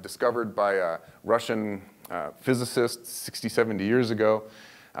discovered by a Russian physicist 60, 70 years ago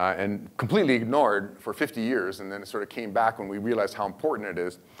and completely ignored for 50 years. And then it sort of came back when we realized how important it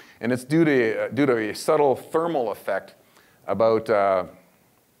is. And it's due to a subtle thermal effect about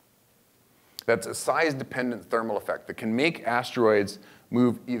that's a size-dependent thermal effect that can make asteroids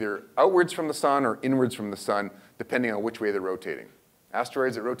move either outwards from the sun or inwards from the sun, depending on which way they're rotating.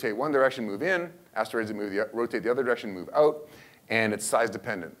 Asteroids that rotate one direction move in. Asteroids that rotate the other direction move out. And it's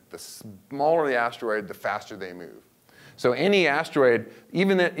size-dependent. The smaller the asteroid, the faster they move. So any asteroid,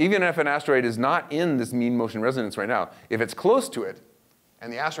 even if an asteroid is not in this mean motion resonance right now, if it's close to it,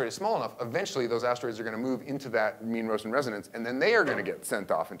 and the asteroid is small enough, eventually those asteroids are going to move into that mean motion resonance, and then they are going to get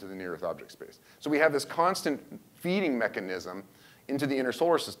sent off into the near-Earth object space. So we have this constant feeding mechanism into the inner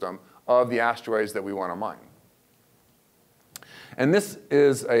solar system of the asteroids that we want to mine. And this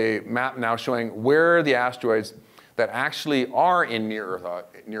is a map now showing where the asteroids that actually are in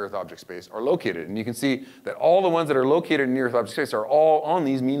near-Earth object space are located. And you can see that all the ones that are located in near-Earth object space are all on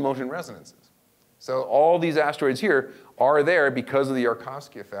these mean motion resonances. So all these asteroids here are there because of the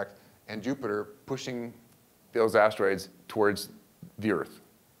Yarkovsky effect and Jupiter pushing those asteroids towards the Earth.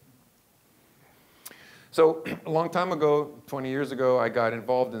 So a long time ago, 20 years ago, I got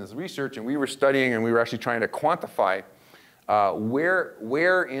involved in this research, and we were studying, and we were actually trying to quantify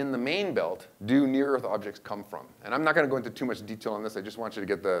where in the main belt do near-Earth objects come from. And I'm not going to go into too much detail on this. I just want you to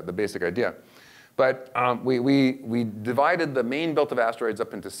get the basic idea. But we divided the main belt of asteroids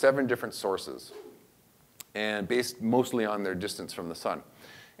up into 7 different sources, and based mostly on their distance from the sun.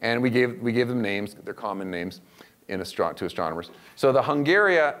 And we gave them names, their common names, to astronomers. So the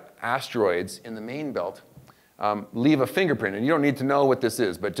Hungaria asteroids in the main belt leave a fingerprint. And you don't need to know what this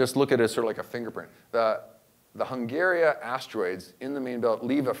is, but just look at it as sort of like a fingerprint. The Hungaria asteroids in the main belt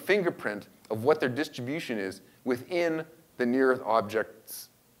leave a fingerprint of what their distribution is within the near-Earth object's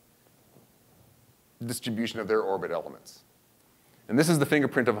distribution of their orbit elements. And this is the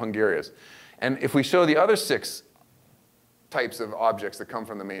fingerprint of Hungaria's. And if we show the other 6 types of objects that come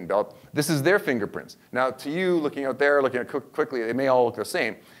from the main belt, this is their fingerprints. Now, to you, looking out there, looking at it quickly, they may all look the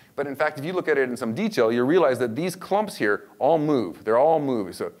same. But in fact, if you look at it in some detail, you'll realize that these clumps here all move. They're all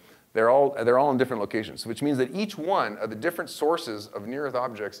moving. So they're all in different locations, which means that each one of the different sources of near-Earth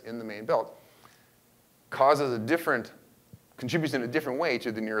objects in the main belt contributes in a different way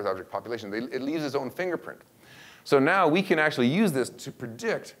to the near-Earth object population. It leaves its own fingerprint. So now we can actually use this to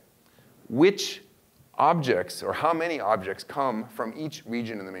predict which objects, or how many objects, come from each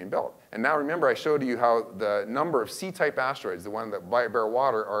region in the main belt. And now remember, I showed you how the number of C-type asteroids, the ones that bear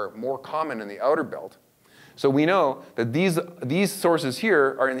water, are more common in the outer belt. So we know that these sources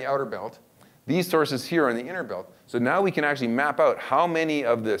here are in the outer belt. These sources here are in the inner belt. So now we can actually map out how many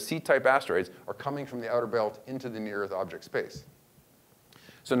of the C-type asteroids are coming from the outer belt into the near-Earth object space.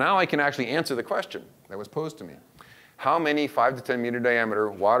 So now I can actually answer the question that was posed to me. How many 5 to 10 meter diameter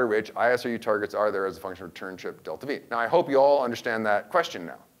water-rich ISRU targets are there as a function of return trip delta V? Now I hope you all understand that question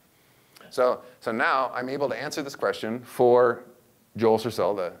now. So now I'm able to answer this question for Joel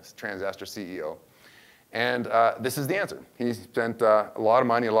Sercel, the Transastre CEO. And this is the answer. He spent a lot of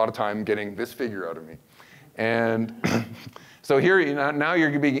money, a lot of time getting this figure out of me. And so here, now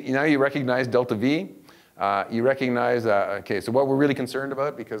you recognize delta V. You recognize, OK, so what we're really concerned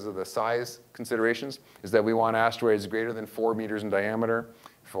about because of the size considerations is that we want asteroids greater than 4 meters in diameter.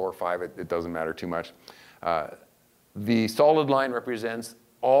 4 or 5, it doesn't matter too much. The solid line represents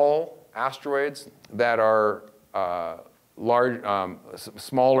all asteroids that are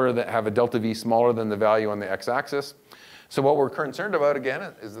smaller, that have a delta V smaller than the value on the x-axis. So what we're concerned about,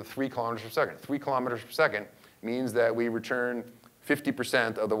 again, is the 3 kilometers per second. 3 kilometers per second means that we return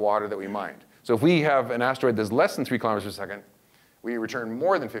 50% of the water that we mined. So if we have an asteroid that's less than 3 kilometers per second, we return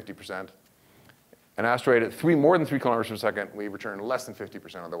more than 50%. An asteroid at more than 3 kilometers per second, we return less than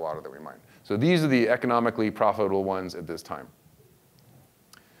 50% of the water that we mine. So these are the economically profitable ones at this time.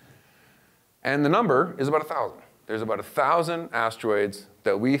 And the number is about 1,000. There's about 1,000 asteroids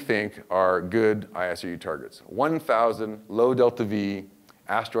that we think are good ISRU targets. 1,000 low delta V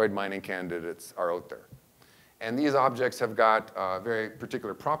asteroid mining candidates are out there. And these objects have got very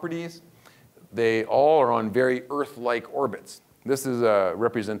particular properties. They all are on very Earth-like orbits. This is a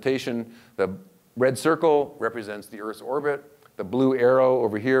representation. The red circle represents the Earth's orbit. The blue arrow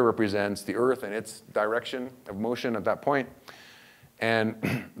over here represents the Earth and its direction of motion at that point.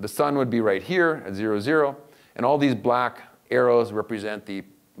 And the sun would be right here at 0, 0. And all these black arrows represent the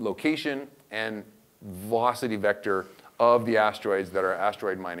location and velocity vector of the asteroids that are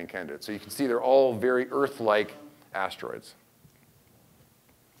asteroid mining candidates. So you can see they're all very Earth-like asteroids.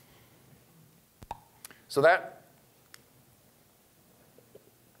 So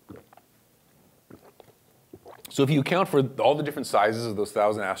if you account for all the different sizes of those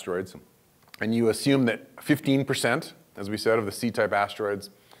 1,000 asteroids, and you assume that 15%, as we said, of the C-type asteroids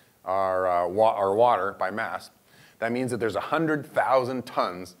are water by mass, that means that there's 100,000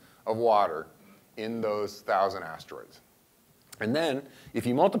 tons of water in those 1,000 asteroids. And then, if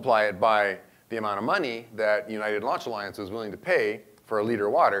you multiply it by the amount of money that United Launch Alliance was willing to pay for a liter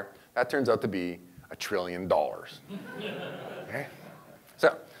of water, that turns out to be $1 trillion. Okay?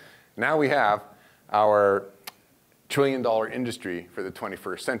 So now we have our $1 trillion industry for the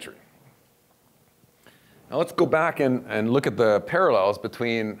 21st century. Now let's go back and look at the parallels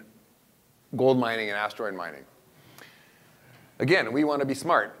between gold mining and asteroid mining. Again, we want to be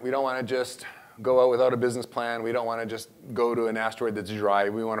smart. We don't want to just go out without a business plan. We don't want to just go to an asteroid that's dry.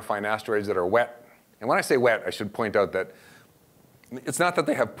 We want to find asteroids that are wet. And when I say wet, I should point out that it's not that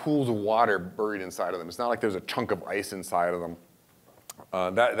they have pools of water buried inside of them. It's not like there's a chunk of ice inside of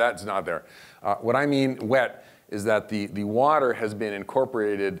them. That's not there. What I mean wet is that the water has been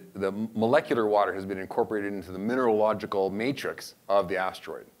incorporated, the molecular water has been incorporated into the mineralogical matrix of the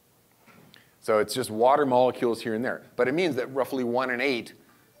asteroid. So it's just water molecules here and there. But it means that roughly 1 in 8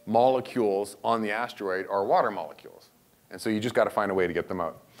 molecules on the asteroid are water molecules. And so you just got to find a way to get them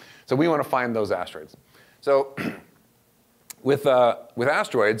out. So we want to find those asteroids. So with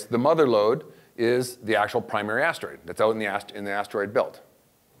asteroids, the mother lode is the actual primary asteroid that's out in the asteroid belt.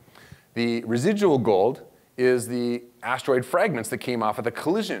 The residual gold is the asteroid fragments that came off of the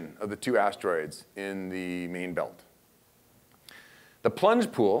collision of the 2 asteroids in the main belt. The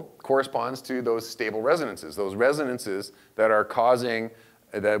plunge pool corresponds to those stable resonances, those resonances that are causing,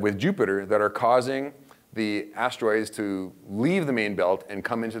 with Jupiter, that are causing the asteroids to leave the main belt and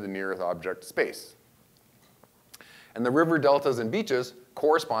come into the near-Earth object space. And the river deltas and beaches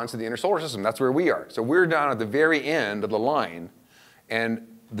corresponds to the inner solar system. That's where we are. So we're down at the very end of the line, and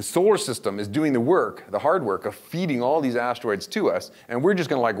the solar system is doing the work, the hard work of feeding all these asteroids to us, and we're just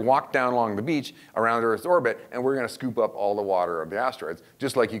going to like walk down along the beach around Earth's orbit, and we're going to scoop up all the water of the asteroids,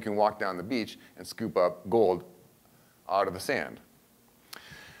 just like you can walk down the beach and scoop up gold out of the sand.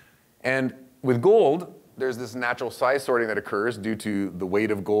 And with gold, there's this natural size sorting that occurs due to the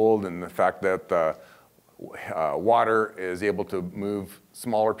weight of gold and the fact that water is able to move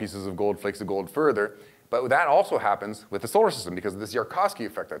smaller pieces of gold, flakes of gold further. But that also happens with the solar system because of this Yarkovsky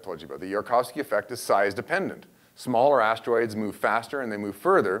effect I told you about. The Yarkovsky effect is size dependent. Smaller asteroids move faster and they move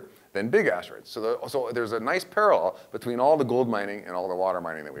further than big asteroids. So there's a nice parallel between all the gold mining and all the water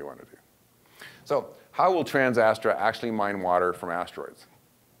mining that we want to do. So how will TransAstra actually mine water from asteroids?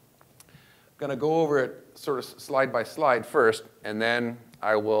 I'm going to go over it sort of slide by slide first, and then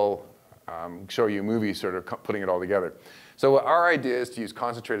I will show you a movie sort of putting it all together. So our idea is to use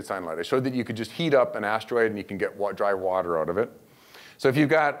concentrated sunlight. I showed that you could just heat up an asteroid and you can get dry water out of it. So if you've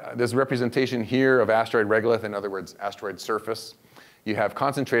got this representation here of asteroid regolith, in other words, asteroid surface, you have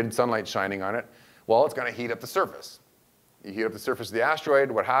concentrated sunlight shining on it. Well, it's going to heat up the surface. You heat up the surface of the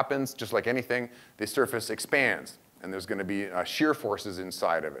asteroid. What happens, just like anything, the surface expands. And there's going to be shear forces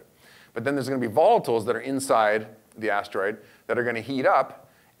inside of it. But then there's going to be volatiles that are inside the asteroid that are going to heat up.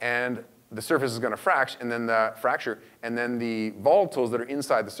 And the surface is going to fracture, and then the volatiles that are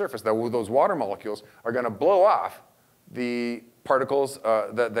inside the surface, those water molecules, are going to blow off the particles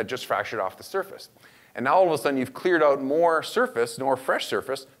that just fractured off the surface. And now all of a sudden you've cleared out more surface, more fresh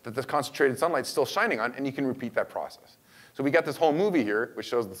surface that the concentrated sunlight's still shining on, and you can repeat that process. So we got this whole movie here, which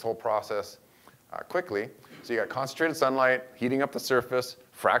shows this whole process quickly. So you got concentrated sunlight heating up the surface,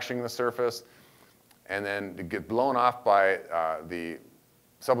 fracturing the surface, and then it get blown off by the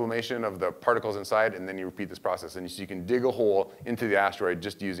sublimation of the particles inside, and then you repeat this process. And so you can dig a hole into the asteroid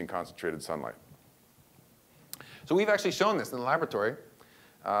just using concentrated sunlight. So we've actually shown this in the laboratory.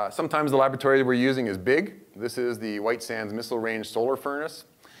 Sometimes the laboratory that we're using is big. This is the White Sands Missile Range Solar Furnace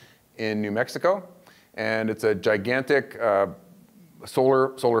in New Mexico. And it's a gigantic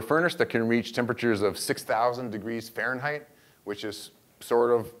solar furnace that can reach temperatures of 6,000 degrees Fahrenheit, which is sort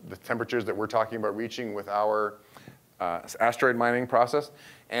of the temperatures that we're talking about reaching with our asteroid mining process.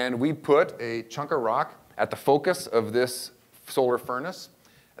 And we put a chunk of rock at the focus of this solar furnace.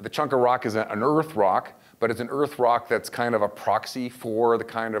 The chunk of rock is an earth rock, but it's an earth rock that's kind of a proxy for the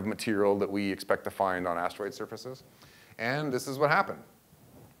kind of material that we expect to find on asteroid surfaces. And this is what happened.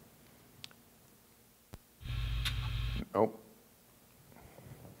 Oh.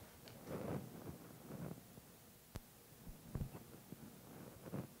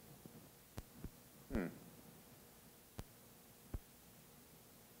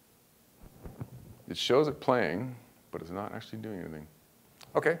 It shows it playing, but it's not actually doing anything.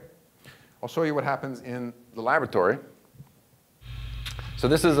 OK. I'll show you what happens in the laboratory. So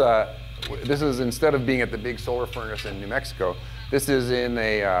this is instead of being at the big solar furnace in New Mexico, this is in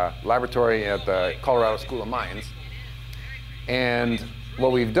a laboratory at the Colorado School of Mines. And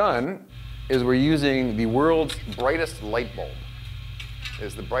what we've done is we're using the world's brightest light bulb.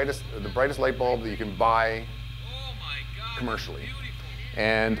 It's the brightest light bulb that you can buy commercially.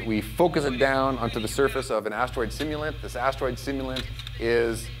 And we focus it down onto the surface of an asteroid simulant. This asteroid simulant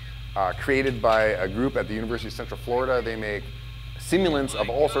is created by a group at the University of Central Florida. They make simulants of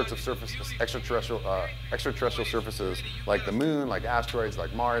all sorts of surfaces, extraterrestrial surfaces, like the moon, like asteroids,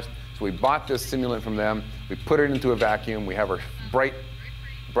 like Mars. So we bought this simulant from them. We put it into a vacuum. We have our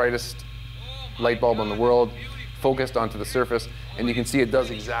brightest light bulb in the world focused onto the surface. And you can see it does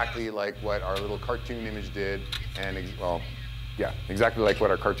exactly like what our little cartoon image did. And well, yeah, exactly like what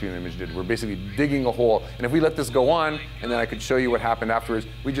our cartoon image did. We're basically digging a hole. And if we let this go on, and then I could show you what happened afterwards,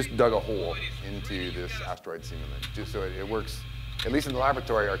 we just dug a hole into this asteroid simulant. Just so it works, at least in the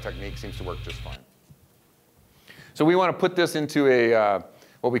laboratory, our technique seems to work just fine. So we want to put this into a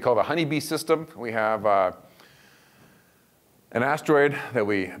what we call the honeybee system. We have an asteroid that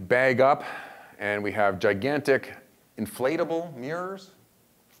we bag up, and we have gigantic inflatable mirrors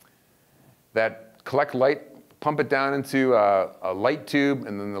that collect light, pump it down into a light tube,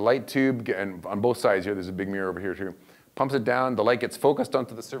 and then the light tube, and on both sides here, there's a big mirror over here too, pumps it down, the light gets focused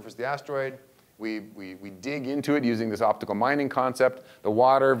onto the surface of the asteroid. We dig into it using this optical mining concept. The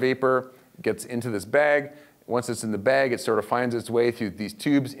water vapor gets into this bag. Once it's in the bag, it sort of finds its way through these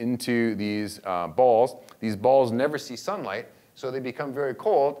tubes into these balls. These balls never see sunlight, so they become very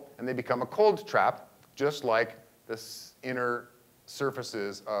cold, and they become a cold trap, just like this inner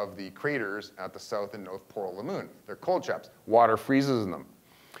surfaces of the craters at the south and north pole of the moon. They're cold traps. Water freezes in them.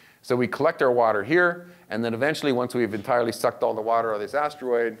 So we collect our water here, and then eventually, once we've entirely sucked all the water out of this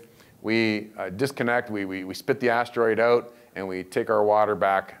asteroid, we disconnect, we spit the asteroid out, and we take our water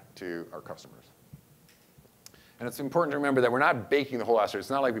back to our customers. And it's important to remember that we're not baking the whole asteroid. It's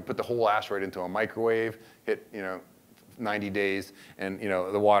not like we put the whole asteroid into a microwave, hit 90 days, and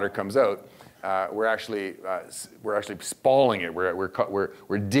the water comes out. We're actually spalling it.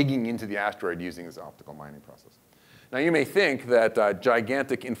 We're digging into the asteroid using this optical mining process. Now you may think that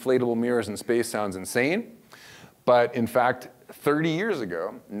gigantic inflatable mirrors in space sounds insane, but in fact, 30 years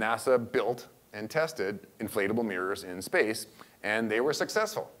ago, NASA built and tested inflatable mirrors in space, and they were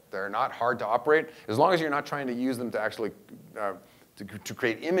successful. They're not hard to operate, as long as you're not trying to use them to actually to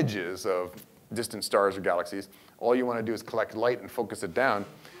create images of distant stars or galaxies. All you want to do is collect light and focus it down.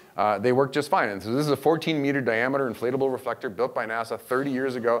 They work just fine. And so this is a 14-meter diameter inflatable reflector built by NASA 30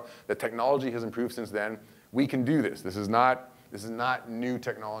 years ago. The technology has improved since then. We can do this. This is not new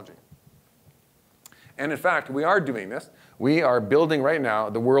technology. And in fact, we are doing this. We are building right now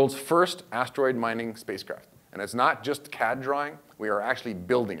the world's first asteroid mining spacecraft. And it's not just CAD drawing. We are actually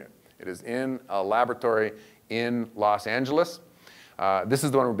building it. It is in a laboratory in Los Angeles. This is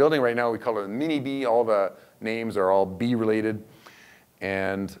the one we're building right now. We call it Mini B. All the names are all B related.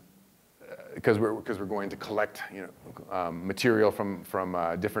 And because we're going to collect material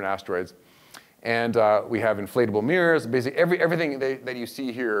from different asteroids. And we have inflatable mirrors. Basically, everything that you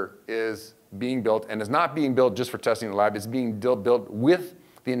see here is being built, and is not being built just for testing in the lab. It's being built with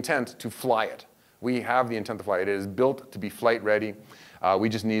the intent to fly it. We have the intent to fly it. It is built to be flight ready. We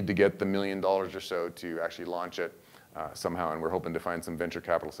just need to get the $1 million or so to actually launch it somehow, and we're hoping to find some venture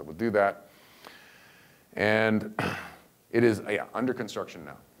capitalists that will do that. And it is under construction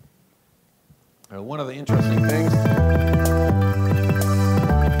now. One of the interesting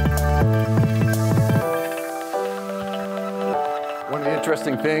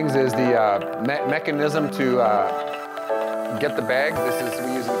things is the mechanism to get the bag.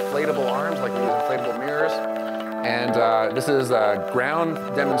 We use inflatable arms, like we use inflatable mirrors. And this is a ground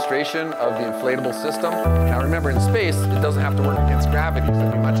demonstration of the inflatable system. Now remember, in space, it doesn't have to work against gravity, so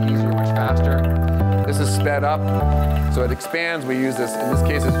it'll be much easier, much faster. This is sped up, so it expands. We use this, in this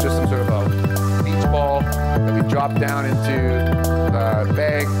case, it's just some sort of a beach ball that we drop down into the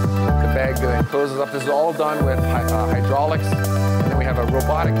bag. The bag then closes up. This is all done with hydraulics. And then we have a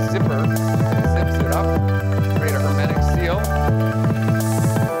robotic zipper that zips it up to create a hermetic seal.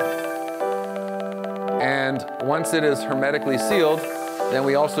 And once it is hermetically sealed, then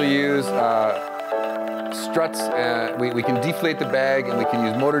we also use struts. We can deflate the bag, and we can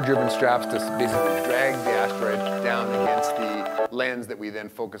use motor-driven straps to basically drag the asteroid down against the lens that we then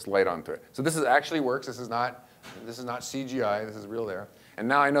focus light onto it. So this actually works. This is not CGI. This is real there. And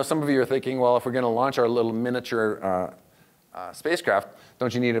now I know some of you are thinking, well, if we're going to launch our little miniature spacecraft,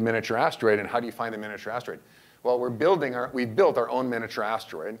 don't you need a miniature asteroid? And how do you find a miniature asteroid? Well, we've built our own miniature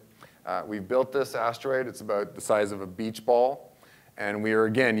asteroid. We've built this asteroid. It's about the size of a beach ball. And we are,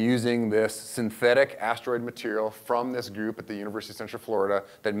 again, using this synthetic asteroid material from this group at the University of Central Florida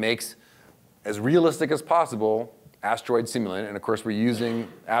that makes, as realistic as possible, asteroid simulant. And of course, we're using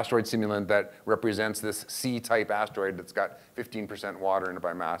asteroid simulant that represents this C-type asteroid that's got 15% water in it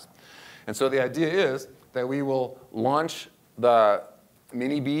by mass. And so the idea is that we will launch the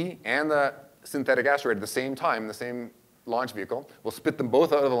Mini B and the synthetic asteroid at the same time, the same launch vehicle. We'll spit them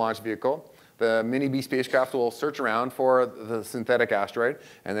both out of the launch vehicle. The Mini B spacecraft will search around for the synthetic asteroid,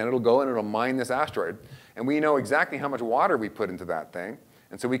 and then it'll go and it'll mine this asteroid. And we know exactly how much water we put into that thing.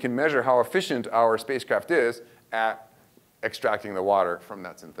 And so we can measure how efficient our spacecraft is at extracting the water from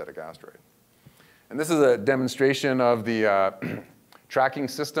that synthetic asteroid. And this is a demonstration of the tracking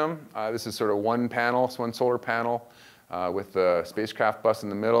system. This is sort of one solar panel with the spacecraft bus in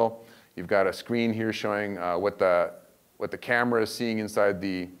the middle. You've got a screen here showing what the camera is seeing inside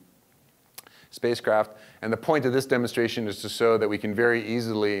the spacecraft. And the point of this demonstration is to show that we can very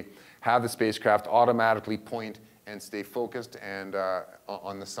easily have the spacecraft automatically point and stay focused and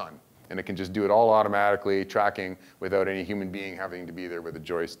on the sun. And it can just do it all automatically, tracking without any human being having to be there with a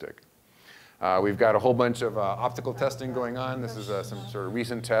joystick. We've got a whole bunch of optical testing going on. This is some sort of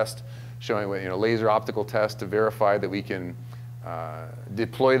recent test showing laser optical test to verify that we can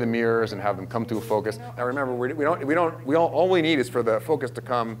deploy the mirrors and have them come to a focus. Now remember, all we need is for the focus to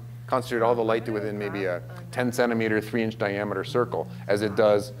concentrate all the light to within maybe a 10 centimeter, 3-inch diameter circle, as it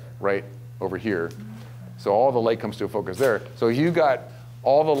does right over here. So all the light comes to a focus there. So if you got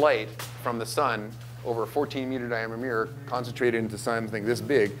all the light from the sun over a 14-meter diameter mirror concentrated into something this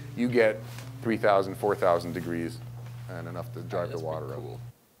big, you get 3,000, 4,000 degrees and enough to drive the water up.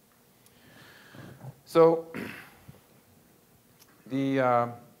 So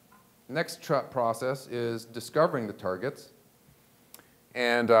the next process is discovering the targets.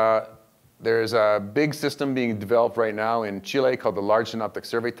 And there's a big system being developed right now in Chile called the Large Synoptic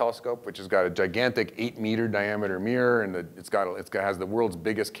Survey Telescope, which has got a gigantic 8-meter diameter mirror, and it has the world's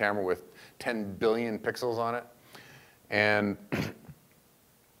biggest camera with 10 billion pixels on it. And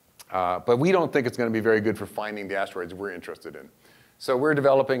but we don't think it's going to be very good for finding the asteroids we're interested in. So we're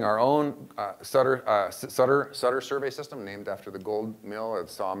developing our own Sutter survey system, named after the gold mill or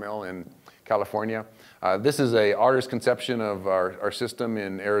the sawmill in California. This is an artist's conception of our system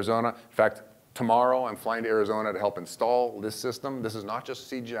in Arizona. In fact, Tomorrow, I'm flying to Arizona to help install this system. This is not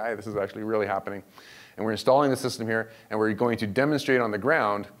just CGI. This is actually really happening. And we're installing the system here, and we're going to demonstrate on the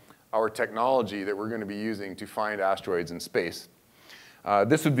ground our technology that we're going to be using to find asteroids in space.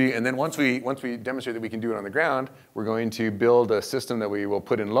 This would be, and then once we demonstrate that we can do it on the ground, we're going to build a system that we will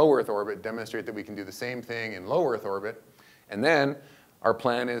put in low Earth orbit, demonstrate that we can do the same thing in low Earth orbit. And then our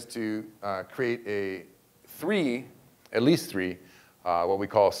plan is to create at least three, what we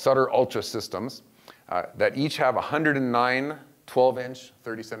call Sutter Ultra systems that each have 109 12-inch,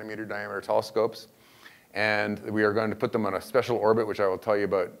 30-centimeter diameter telescopes. And we are going to put them on a special orbit, which I will tell you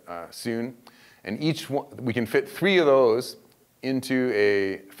about soon. And each one, we can fit 3 of those into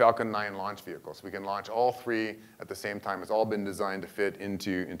a Falcon 9 launch vehicle. So we can launch all 3 at the same time. It's all been designed to fit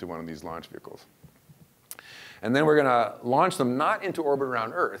into one of these launch vehicles. And then we're going to launch them not into orbit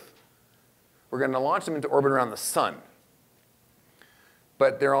around Earth. We're going to launch them into orbit around the sun.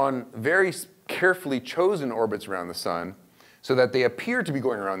 But they're on very carefully chosen orbits around the sun so that they appear to be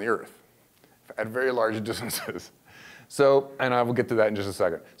going around the Earth at very large distances. So, and I will get to that in just a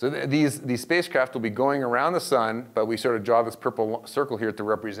second. So these spacecraft will be going around the sun, but we sort of draw this purple circle here to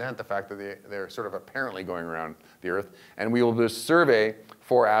represent the fact that they're sort of apparently going around the Earth. And we will just survey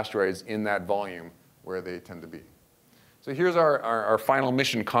for asteroids in that volume where they tend to be. So here's our final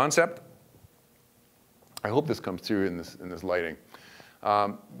mission concept. I hope this comes through in this lighting.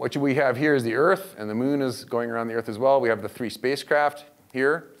 What we have here is the Earth, and the moon is going around the Earth as well. We have the 3 spacecraft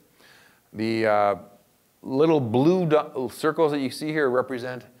here. The little blue circles that you see here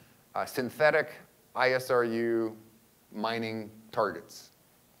represent synthetic ISRU mining targets.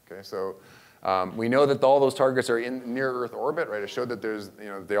 Okay, so we know that all those targets are in near Earth orbit, right? It showed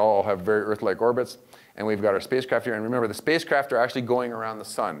that they all have very Earth-like orbits, and we've got our spacecraft here. And remember, the spacecraft are actually going around the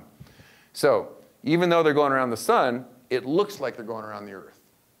sun. So even though they're going around the sun, it looks like they're going around the Earth.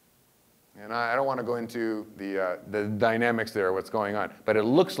 And I don't want to go into the dynamics there, what's going on, but it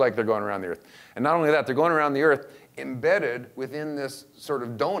looks like they're going around the Earth. And not only that, they're going around the Earth embedded within this sort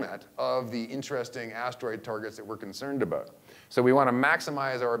of donut of the interesting asteroid targets that we're concerned about. So we want to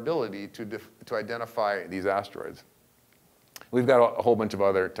maximize our ability to identify these asteroids. We've got a whole bunch of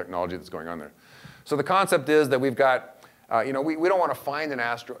other technology that's going on there. So the concept is that we've got, we don't want to find an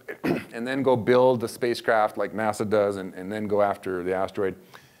asteroid and then go build the spacecraft like NASA does and then go after the asteroid.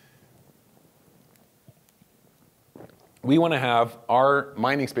 We want to have our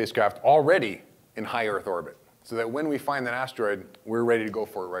mining spacecraft already in high Earth orbit so that when we find an asteroid, we're ready to go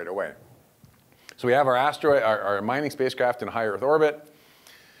for it right away. So we have our mining spacecraft in high Earth orbit.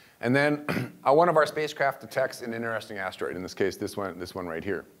 And then one of our spacecraft detects an interesting asteroid, in this case, this one right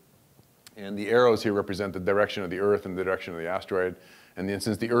here. And the arrows here represent the direction of the Earth and the direction of the asteroid. And then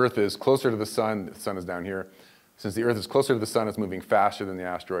since the Earth is closer to the sun is down here. Since the Earth is closer to the sun, it's moving faster than the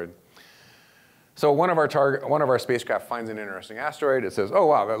asteroid. So one of our spacecraft finds an interesting asteroid. It says, oh,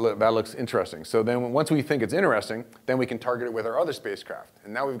 wow, that looks interesting. So then once we think it's interesting, then we can target it with our other spacecraft.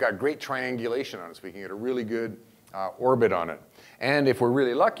 And now we've got great triangulation on it, so we can get a really good orbit on it. And if we're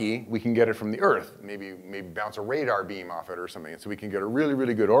really lucky, we can get it from the Earth, maybe bounce a radar beam off it or something. So we can get a really,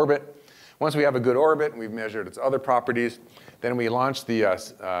 really good orbit. Once we have a good orbit and we've measured its other properties, then we launch the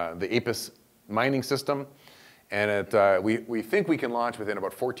APIS mining system. And we think we can launch within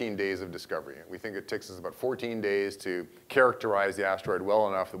about 14 days of discovery. We think it takes us about 14 days to characterize the asteroid well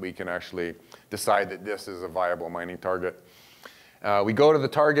enough that we can actually decide that this is a viable mining target. We go to the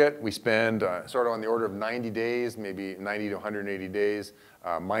target. We spend sort of on the order of 90 days, maybe 90 to 180 days,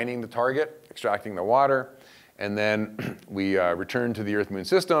 mining the target, extracting the water. And then we return to the Earth-Moon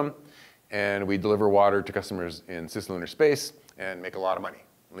system, and we deliver water to customers in cislunar space and make a lot of money.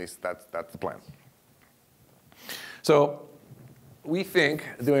 At least that's the plan. So we think,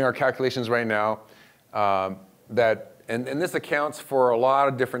 doing our calculations right now, that, and this accounts for a lot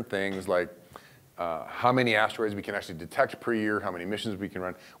of different things, like how many asteroids we can actually detect per year, how many missions we can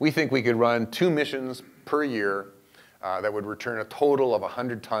run. We think we could run 2 missions per year that would return a total of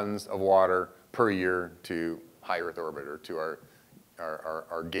 100 tons of water per year to high Earth orbit, or to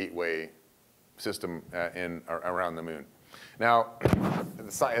our gateway system around the moon. Now,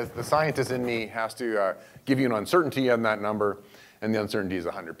 the scientist in me has to give you an uncertainty on that number, and the uncertainty is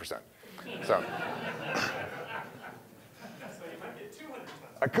 100%. So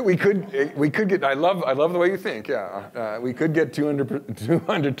we could get. I love the way you think. Yeah, we could get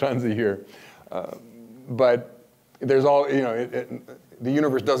 200 tons a year, but there's all the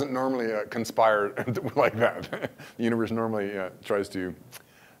universe doesn't normally conspire like that. The universe normally tries to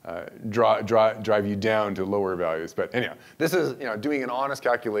drive you down to lower values. But anyhow, this is doing an honest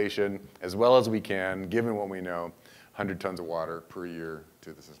calculation as well as we can, given what we know, 100 tons of water per year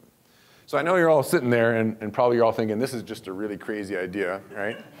to the system. So I know you're all sitting there, and probably you're all thinking, this is just a really crazy idea,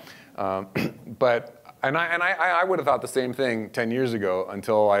 right? I would have thought the same thing 10 years ago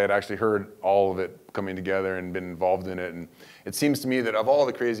until I had actually heard all of it coming together and been involved in it. And it seems to me that of all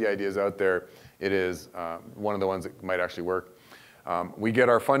the crazy ideas out there, it is one of the ones that might actually work. We get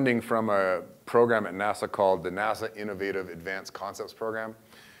our funding from a program at NASA called the NASA Innovative Advanced Concepts Program,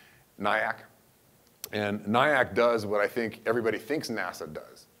 NIAC. And NIAC does what I think everybody thinks NASA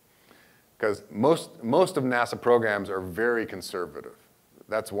does. Because most of NASA programs are very conservative.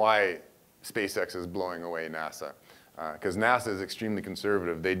 That's why SpaceX is blowing away NASA. Because NASA is extremely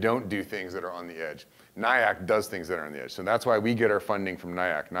conservative. They don't do things that are on the edge. NIAC does things that are on the edge. So that's why we get our funding from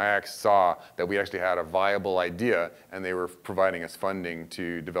NIAC. NIAC saw that we actually had a viable idea, and they were providing us funding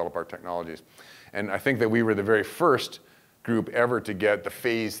to develop our technologies. And I think that we were the very first group ever to get the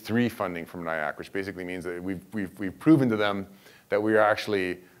phase 3 funding from NIAC, which basically means that we've proven to them that we are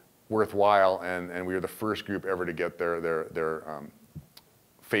actually worthwhile, and we are the first group ever to get their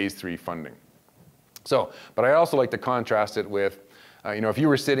phase 3 funding. So, but I also like to contrast it with, if you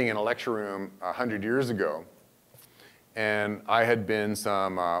were sitting in a lecture room 100 years ago, and I had been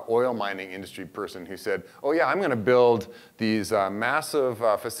some oil mining industry person who said, oh yeah, I'm going to build these massive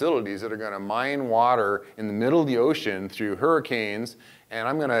facilities that are going to mine water in the middle of the ocean through hurricanes, and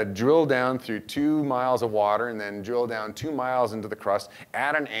I'm going to drill down through 2 miles of water and then drill down 2 miles into the crust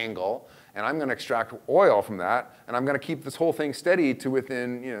at an angle, and I'm going to extract oil from that, and I'm going to keep this whole thing steady to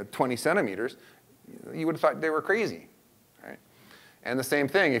within 20 centimeters. You would have thought they were crazy, right? And the same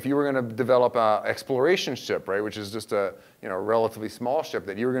thing, if you were going to develop an exploration ship, right, which is just a relatively small ship,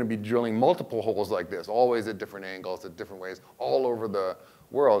 that you were going to be drilling multiple holes like this, always at different angles, at different ways, all over the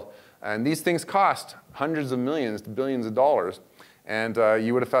world. And these things cost hundreds of millions to billions of dollars. And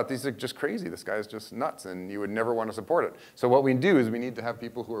you would have thought, these are just crazy. This guy's just nuts, and you would never want to support it. So what we do is we need to have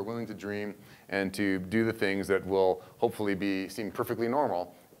people who are willing to dream and to do the things that will hopefully seem perfectly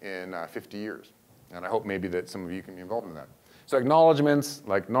normal in 50 years. And I hope maybe that some of you can be involved in that. So acknowledgements,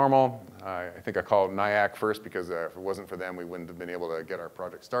 like normal. I think I called NIAC first because if it wasn't for them, we wouldn't have been able to get our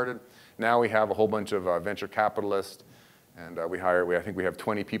project started. Now we have a whole bunch of venture capitalists, and I think we have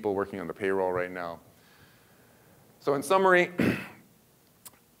 20 people working on the payroll right now. So in summary,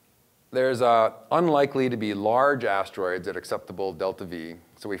 there's unlikely to be large asteroids at acceptable delta V.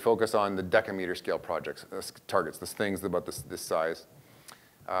 So we focus on the decameter scale projects, targets, the things about this size.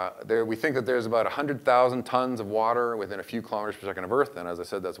 We think that there's about 100,000 tons of water within a few kilometers per second of Earth, and as I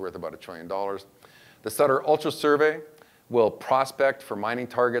said, that's worth about $1 trillion. The Sutter Ultra Survey will prospect for mining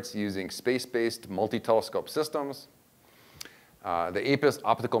targets using space-based multi-telescope systems. The APIS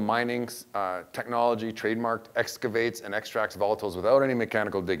optical mining technology, trademarked, excavates and extracts volatiles without any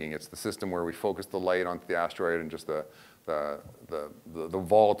mechanical digging. It's the system where we focus the light onto the asteroid, and just the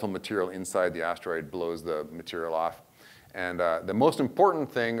volatile material inside the asteroid blows the material off. And the most important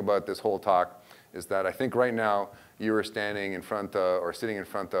thing about this whole talk is that I think right now you are standing in front of, or sitting in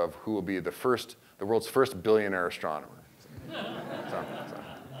front of, who will be the world's first billionaire astronomer.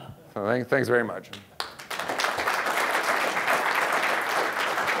 So thanks very much.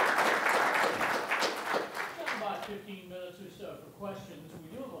 About 15 minutes or so for questions.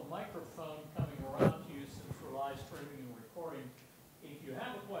 We do have a microphone coming around to you since we're live streaming and recording. If you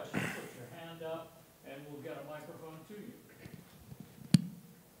have a question, put your hand up and we'll get a microphone to you.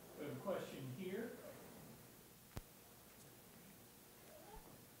 We have a question here.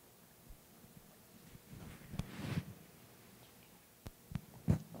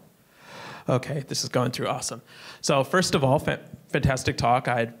 Okay, this is going through awesome. So first of all, fantastic talk.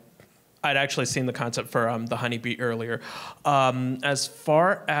 I'd actually seen the concept for the honeybee earlier. As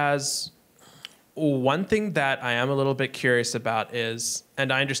far as one thing that I am a little bit curious about is,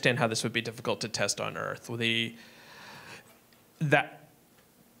 and I understand how this would be difficult to test on Earth, that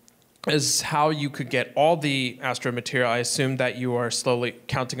is how you could get all the asteroid material. I assume that you are slowly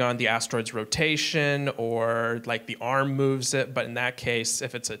counting on the asteroid's rotation, or like the arm moves it, but in that case,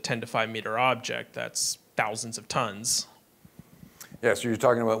 if it's a 10 to 5 meter object, that's thousands of tons. Yeah, so you're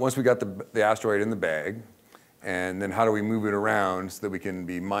talking about once we got the asteroid in the bag, and then how do we move it around so that we can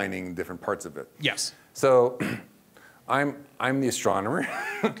be mining different parts of it? Yes. So I'm the astronomer.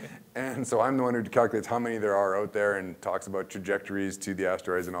 Okay. And so I'm the one who calculates how many there are out there and talks about trajectories to the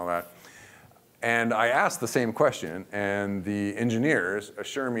asteroids and all that. And I asked the same question, and the engineers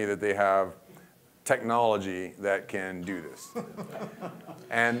assure me that they have technology that can do this.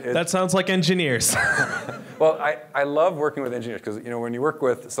 And that sounds like engineers. Well, I love working with engineers because when you work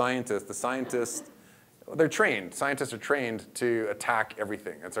with scientists, the scientists, they're trained. Scientists are trained to attack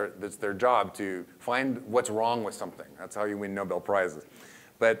everything. It's their job to find what's wrong with something. That's how you win Nobel Prizes.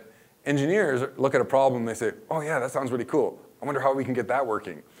 But engineers look at a problem and they say, oh yeah, that sounds really cool. I wonder how we can get that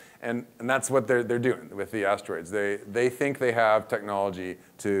working. And that's what they're doing with the asteroids. They think they have technology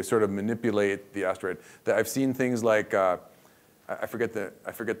to sort of manipulate the asteroid. I've seen things like, I forget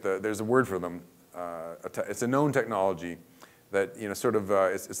there's a word for them. It's a known technology that, sort of,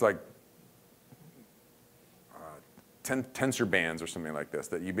 it's like tensor bands or something like this,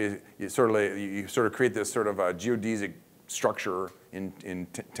 that you sort of create this sort of geodesic structure in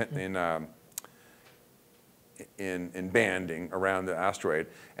banding around the asteroid,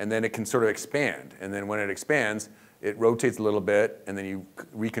 and then it can sort of expand. And then when it expands, it rotates a little bit, and then you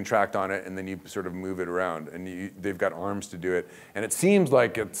recontract on it, and then you sort of move it around. And they've got arms to do it. And it seems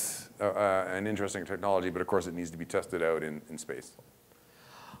like it's an interesting technology, but of course it needs to be tested out in space.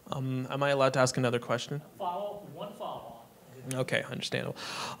 Am I allowed to ask another question? One follow-on. Okay, understandable.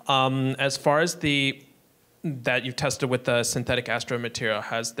 As far as that you've tested with the synthetic asteroid material,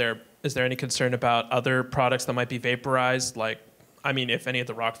 is there any concern about other products that might be vaporized? Like, I mean, if any of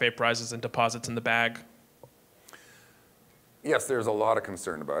the rock vaporizes and deposits in the bag? Yes, there's a lot of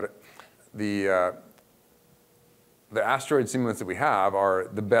concern about it. The asteroid simulants that we have are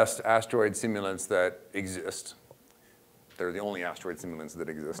the best asteroid simulants that exist. They're the only asteroid simulants that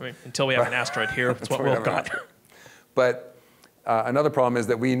exist. I mean, until we have an asteroid here, that's what we've got. But another problem is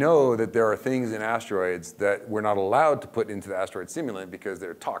that we know that there are things in asteroids that we're not allowed to put into the asteroid simulant because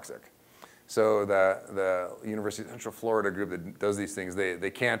they're toxic. So the University of Central Florida group that does these things,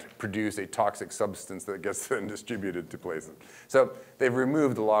 they can't produce a toxic substance that gets then distributed to places. So they've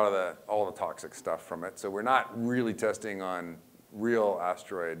removed all the toxic stuff from it. So we're not really testing on real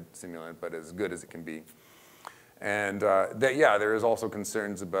asteroid simulant, but as good as it can be. And there is also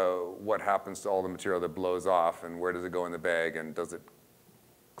concerns about what happens to all the material that blows off, and where does it go in the bag, and does it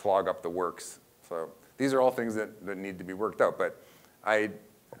clog up the works. So these are all things that need to be worked out. But I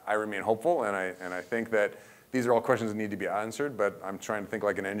remain hopeful, and I think that these are all questions that need to be answered, but I'm trying to think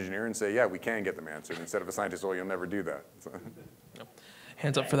like an engineer and say, yeah, we can get them answered, instead of a scientist, oh, you'll never do that. So.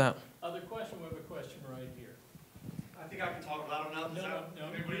 Hands up for that. Other question? We have a question right here. I think I can talk loud enough.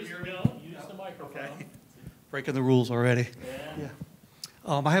 Use the microphone. Okay. Breaking the rules already. Yeah.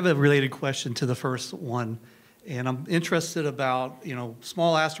 I have a related question to the first one, and I'm interested about,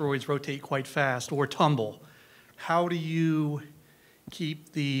 small asteroids rotate quite fast or tumble. How do you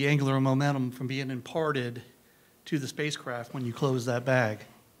keep the angular momentum from being imparted to the spacecraft when you close that bag?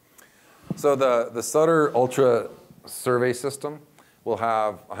 So the Sutter Ultra Survey System will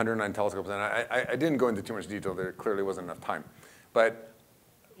have 109 telescopes, and I didn't go into too much detail. There clearly wasn't enough time. But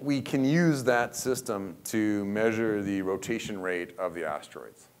we can use that system to measure the rotation rate of the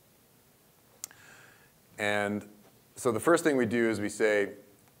asteroids. And so the first thing we do is we say,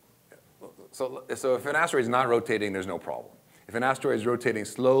 so if an asteroid is not rotating, there's no problem. If an asteroid is rotating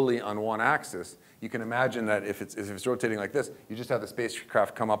slowly on one axis, you can imagine that if it's rotating like this, you just have the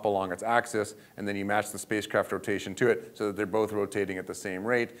spacecraft come up along its axis, and then you match the spacecraft rotation to it so that they're both rotating at the same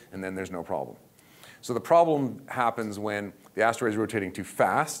rate, and then there's no problem. So the problem happens when the asteroid is rotating too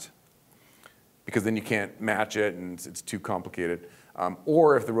fast, because then you can't match it and it's too complicated,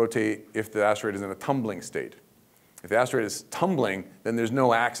 or if the asteroid is in a tumbling state. If the asteroid is tumbling, then there's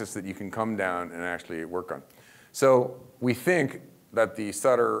no axis that you can come down and actually work on. So we think that the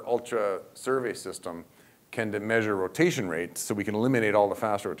Sutter Ultra Survey System can measure rotation rates, so we can eliminate all the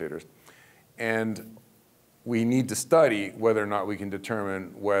fast rotators. And we need to study whether or not we can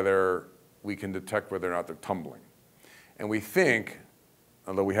determine whether we can detect whether or not they're tumbling. And we think,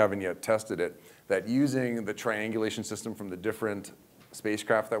 although we haven't yet tested it, that using the triangulation system from the different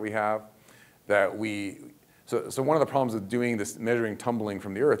spacecraft that we have, so one of the problems with doing this, measuring tumbling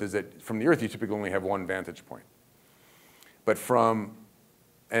from the Earth, is that from the Earth you typically only have one vantage point. But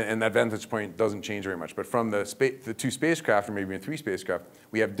and that vantage point doesn't change very much. But from the two spacecraft, or maybe even three spacecraft,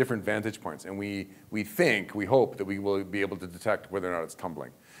 we have different vantage points. And we hope that we will be able to detect whether or not it's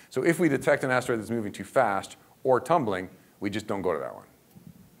tumbling. So if we detect an asteroid that's moving too fast or tumbling, we just don't go to that one.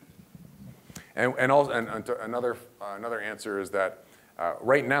 And another answer is that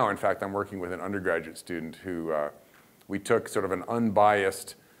right now, in fact, I'm working with an undergraduate student who we took sort of an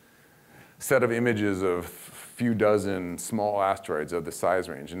unbiased set of images of a few dozen small asteroids of the size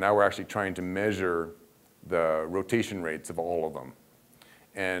range. And now we're actually trying to measure the rotation rates of all of them.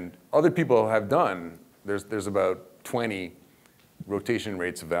 And other people have done, there's about 20 rotation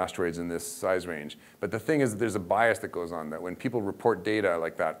rates of asteroids in this size range. But the thing is that there's a bias that goes on, that when people report data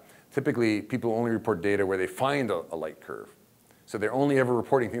like that, typically people only report data where they find a light curve. So they're only ever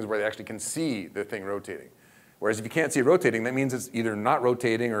reporting things where they actually can see the thing rotating. Whereas if you can't see it rotating, that means it's either not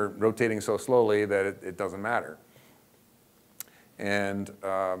rotating or rotating so slowly that it doesn't matter. And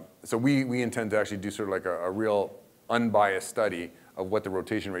so we intend to actually do sort of like a real unbiased study of what the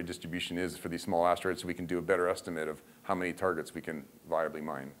rotation rate distribution is for these small asteroids so we can do a better estimate of how many targets we can viably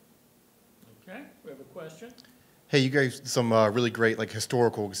mine. Okay, we have a question. Hey, you gave some really great like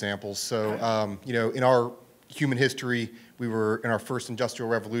historical examples. So, you know, in our human history, we were in our first industrial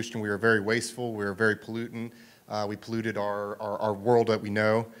revolution. We were very wasteful. We were very pollutant. We polluted our world that we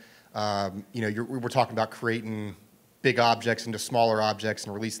know. You know, we were talking about creating big objects into smaller objects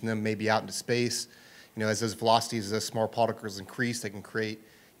and releasing them maybe out into space. You know, as those velocities of those small particles increase, they can create,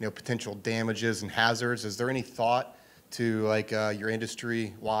 you know, potential damages and hazards. Is there any thought to like your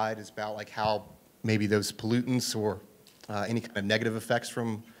industry wide is about like how maybe those pollutants or any kind of negative effects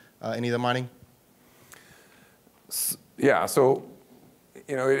from any of the mining? Yeah, so,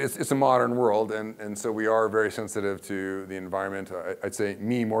 you know, it's a modern world, and so we are very sensitive to the environment. I'd say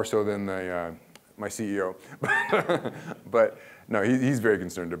me more so than my CEO, but no, he's very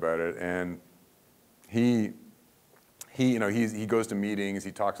concerned about it, and he goes to meetings,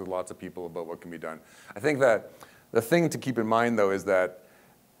 he talks with lots of people about what can be done. I think that the thing to keep in mind, though, is that,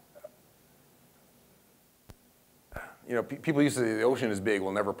 you know, people used to say the ocean is big,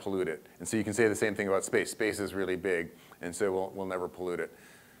 we'll never pollute it. And so you can say the same thing about space. Space is really big, and so we'll never pollute it.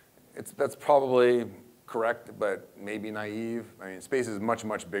 That's probably correct, but maybe naive. I mean, space is much,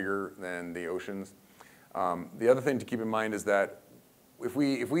 much bigger than the oceans. The other thing to keep in mind is that if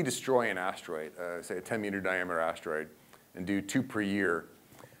we destroy an asteroid, say a 10-meter diameter asteroid, and do 2 per year,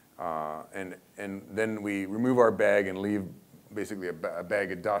 and then we remove our bag and leave basically a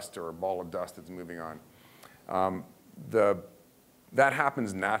bag of dust or a ball of dust that's moving on, that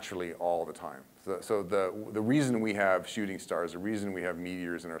happens naturally all the time. So the reason we have shooting stars, the reason we have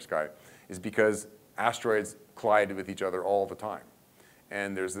meteors in our sky, is because asteroids collide with each other all the time.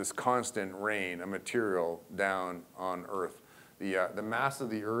 And there's this constant rain of material down on Earth. The mass of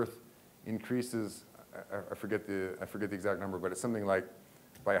the Earth increases, I forget the exact number, but it's something like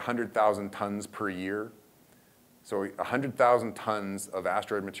by 100,000 tons per year. So 100,000 tons of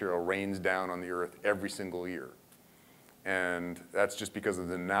asteroid material rains down on the Earth every single year. And that's just because of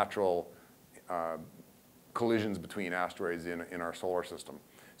the natural collisions between asteroids in our solar system.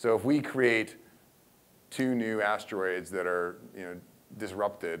 So if we create 2 new asteroids that are, you know,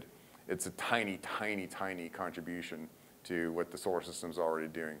 disrupted, it's a tiny, tiny, tiny contribution to what the solar system's already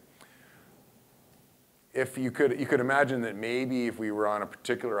doing. If you could imagine that maybe if we were on a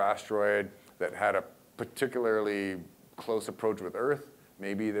particular asteroid that had a particularly close approach with Earth,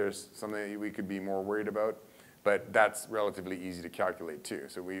 maybe there's something that we could be more worried about. But that's relatively easy to calculate too.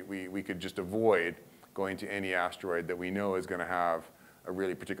 So we could just avoid going to any asteroid that we know is going to have a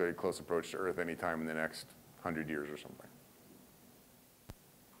really particularly close approach to Earth anytime in the next 100 years or something.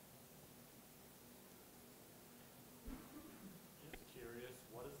 Just curious,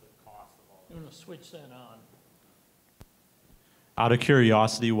 what is the cost of all this? I'm going to switch that on. Out of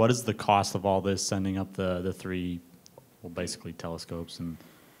curiosity, what is the cost of all this, sending up the 3, well, basically telescopes and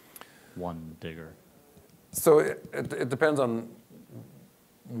 1 digger? So it depends on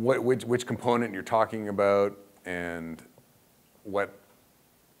which component you're talking about and what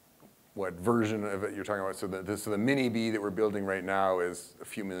version of it you're talking about. So the mini B that we're building right now is a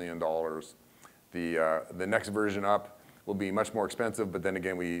few $1 million. The next version up will be much more expensive, but then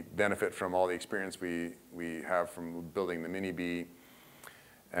again, we benefit from all the experience we have from building the mini B.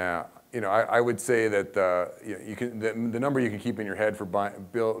 You know, I would say that the number you can keep in your head for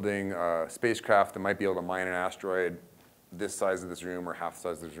building a spacecraft that might be able to mine an asteroid this size of this room or half the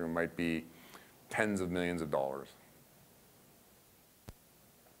size of this room might be tens of millions of dollars.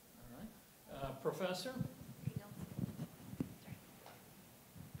 All right. Professor?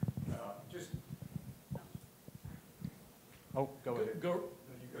 Oh, go ahead. Go.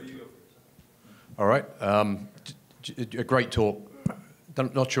 All right. A great talk.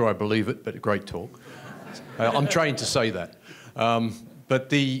 Not sure I believe it, but a great talk. I'm trained to say that. But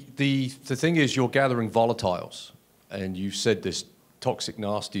the thing is, you're gathering volatiles, and you said this toxic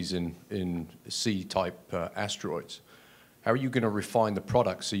nasties in C-type asteroids. How are you going to refine the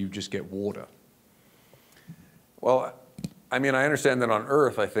product so you just get water? Well, I mean, I understand that on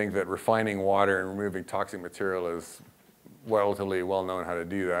Earth, I think that refining water and removing toxic material is relatively well known how to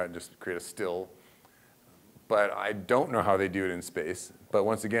do that, just create a still. But I don't know how they do it in space. But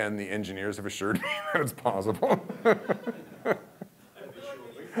once again, the engineers have assured me that it's possible.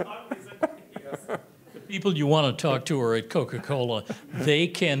 The People you want to talk to are at Coca-Cola. They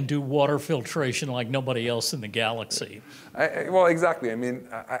can do water filtration like nobody else in the galaxy. Well, exactly. I mean,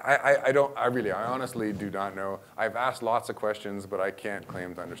 I honestly do not know. I've asked lots of questions, but I can't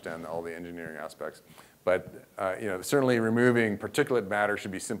claim to understand all the engineering aspects. But you know, certainly removing particulate matter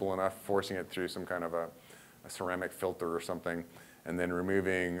should be simple enough, forcing it through some kind of a ceramic filter or something, and then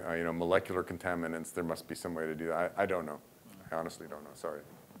removing you know, molecular contaminants. There must be some way to do that. I don't know. I honestly don't know. Sorry.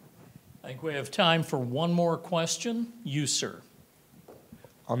 I think we have time for one more question. You, sir.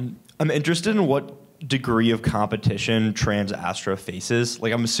 I'm interested in what degree of competition TransAstra faces.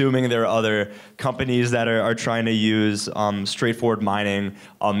 Like, I'm assuming there are other companies that are trying to use straightforward mining.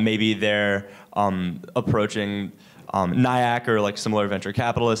 Maybe they're approaching NIAC or like similar venture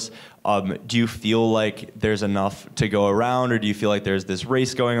capitalists. Do you feel like there's enough to go around, or do you feel like there's this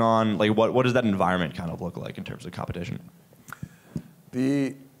race going on? Like, what does that environment kind of look like in terms of competition?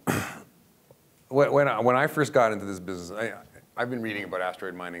 When I first got into this business, I've been reading about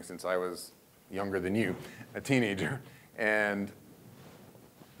asteroid mining since I was younger than you, a teenager, and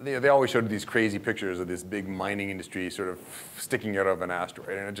they always showed these crazy pictures of this big mining industry sort of sticking out of an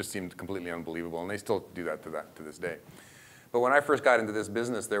asteroid, and it just seemed completely unbelievable, and they still do that to this day. But when I first got into this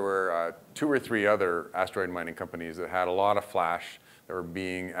business, there were 2 or 3 other asteroid mining companies that had a lot of flash that were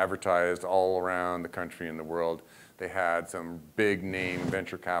being advertised all around the country and the world. They had some big name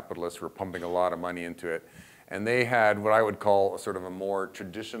venture capitalists who were pumping a lot of money into it. And they had what I would call sort of a more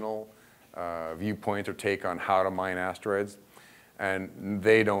traditional viewpoint or take on how to mine asteroids. And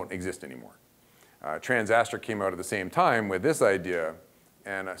they don't exist anymore. TransAstra came out at the same time with this idea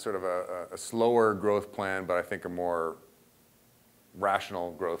and a sort of a slower growth plan, but I think a more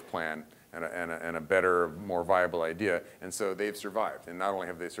rational growth plan and a better, more viable idea. And so they've survived. And not only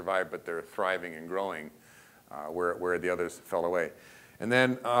have they survived, but they're thriving and growing where the others fell away. And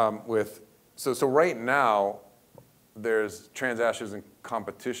then so right now, there's TransAstra's in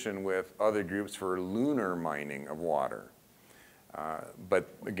competition with other groups for lunar mining of water.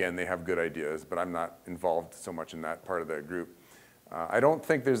 But again, they have good ideas, but I'm not involved so much in that part of the group. I don't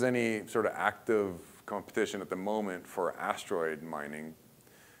think there's any sort of active competition at the moment for asteroid mining.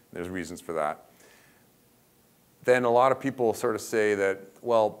 There's reasons for that. Then a lot of people sort of say that,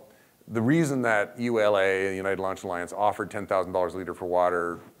 well, the reason that ULA, the United Launch Alliance, offered $10,000 a liter for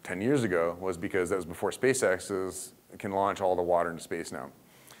water 10 years ago was because that was before SpaceX can launch all the water into space now.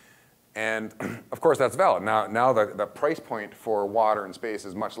 And of course, that's valid. Now the price point for water in space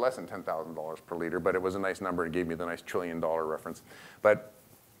is much less than $10,000 per liter, but it was a nice number. It gave me the nice $1 trillion reference. But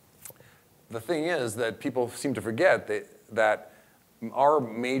the thing is that people seem to forget that our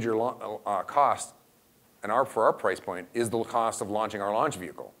major cost for our price point is the cost of launching our launch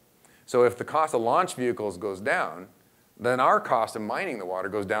vehicle. So if the cost of launch vehicles goes down, then our cost of mining the water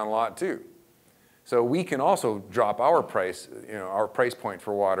goes down a lot too. So we can also drop our price, our price point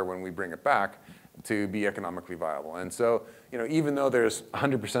for water when we bring it back to be economically viable. And so, even though there's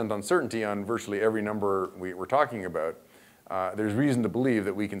 100% uncertainty on virtually every number we're talking about, there's reason to believe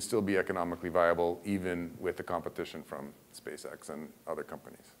that we can still be economically viable even with the competition from SpaceX and other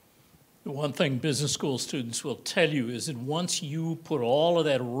companies. The one thing business school students will tell you is that once you put all of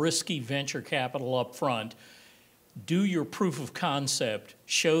that risky venture capital up front, do your proof of concept,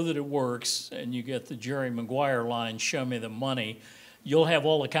 show that it works, and you get the Jerry Maguire line, show me the money, you'll have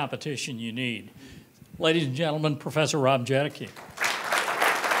all the competition you need. Ladies and gentlemen, Professor Rob Jedicke.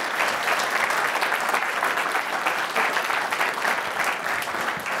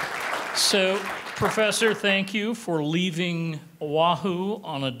 So, Professor, thank you for leaving Oahu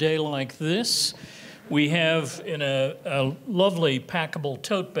on a day like this. We have in a lovely packable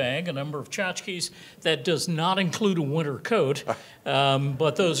tote bag a number of tchotchkes that does not include a winter coat,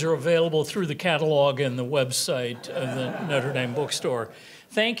 but those are available through the catalog and the website of the Notre Dame bookstore.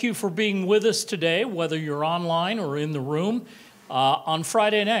 Thank you for being with us today, whether you're online or in the room. On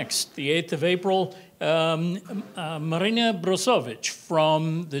Friday next, the 8th of April, Marina Brozovic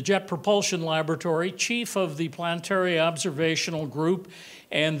from the Jet Propulsion Laboratory, chief of the Planetary Observational Group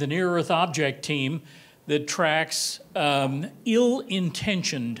and the Near-Earth Object Team that tracks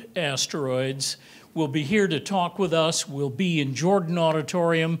ill-intentioned asteroids, will be here to talk with us. We'll be in Jordan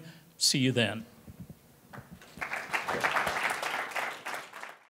Auditorium. See you then.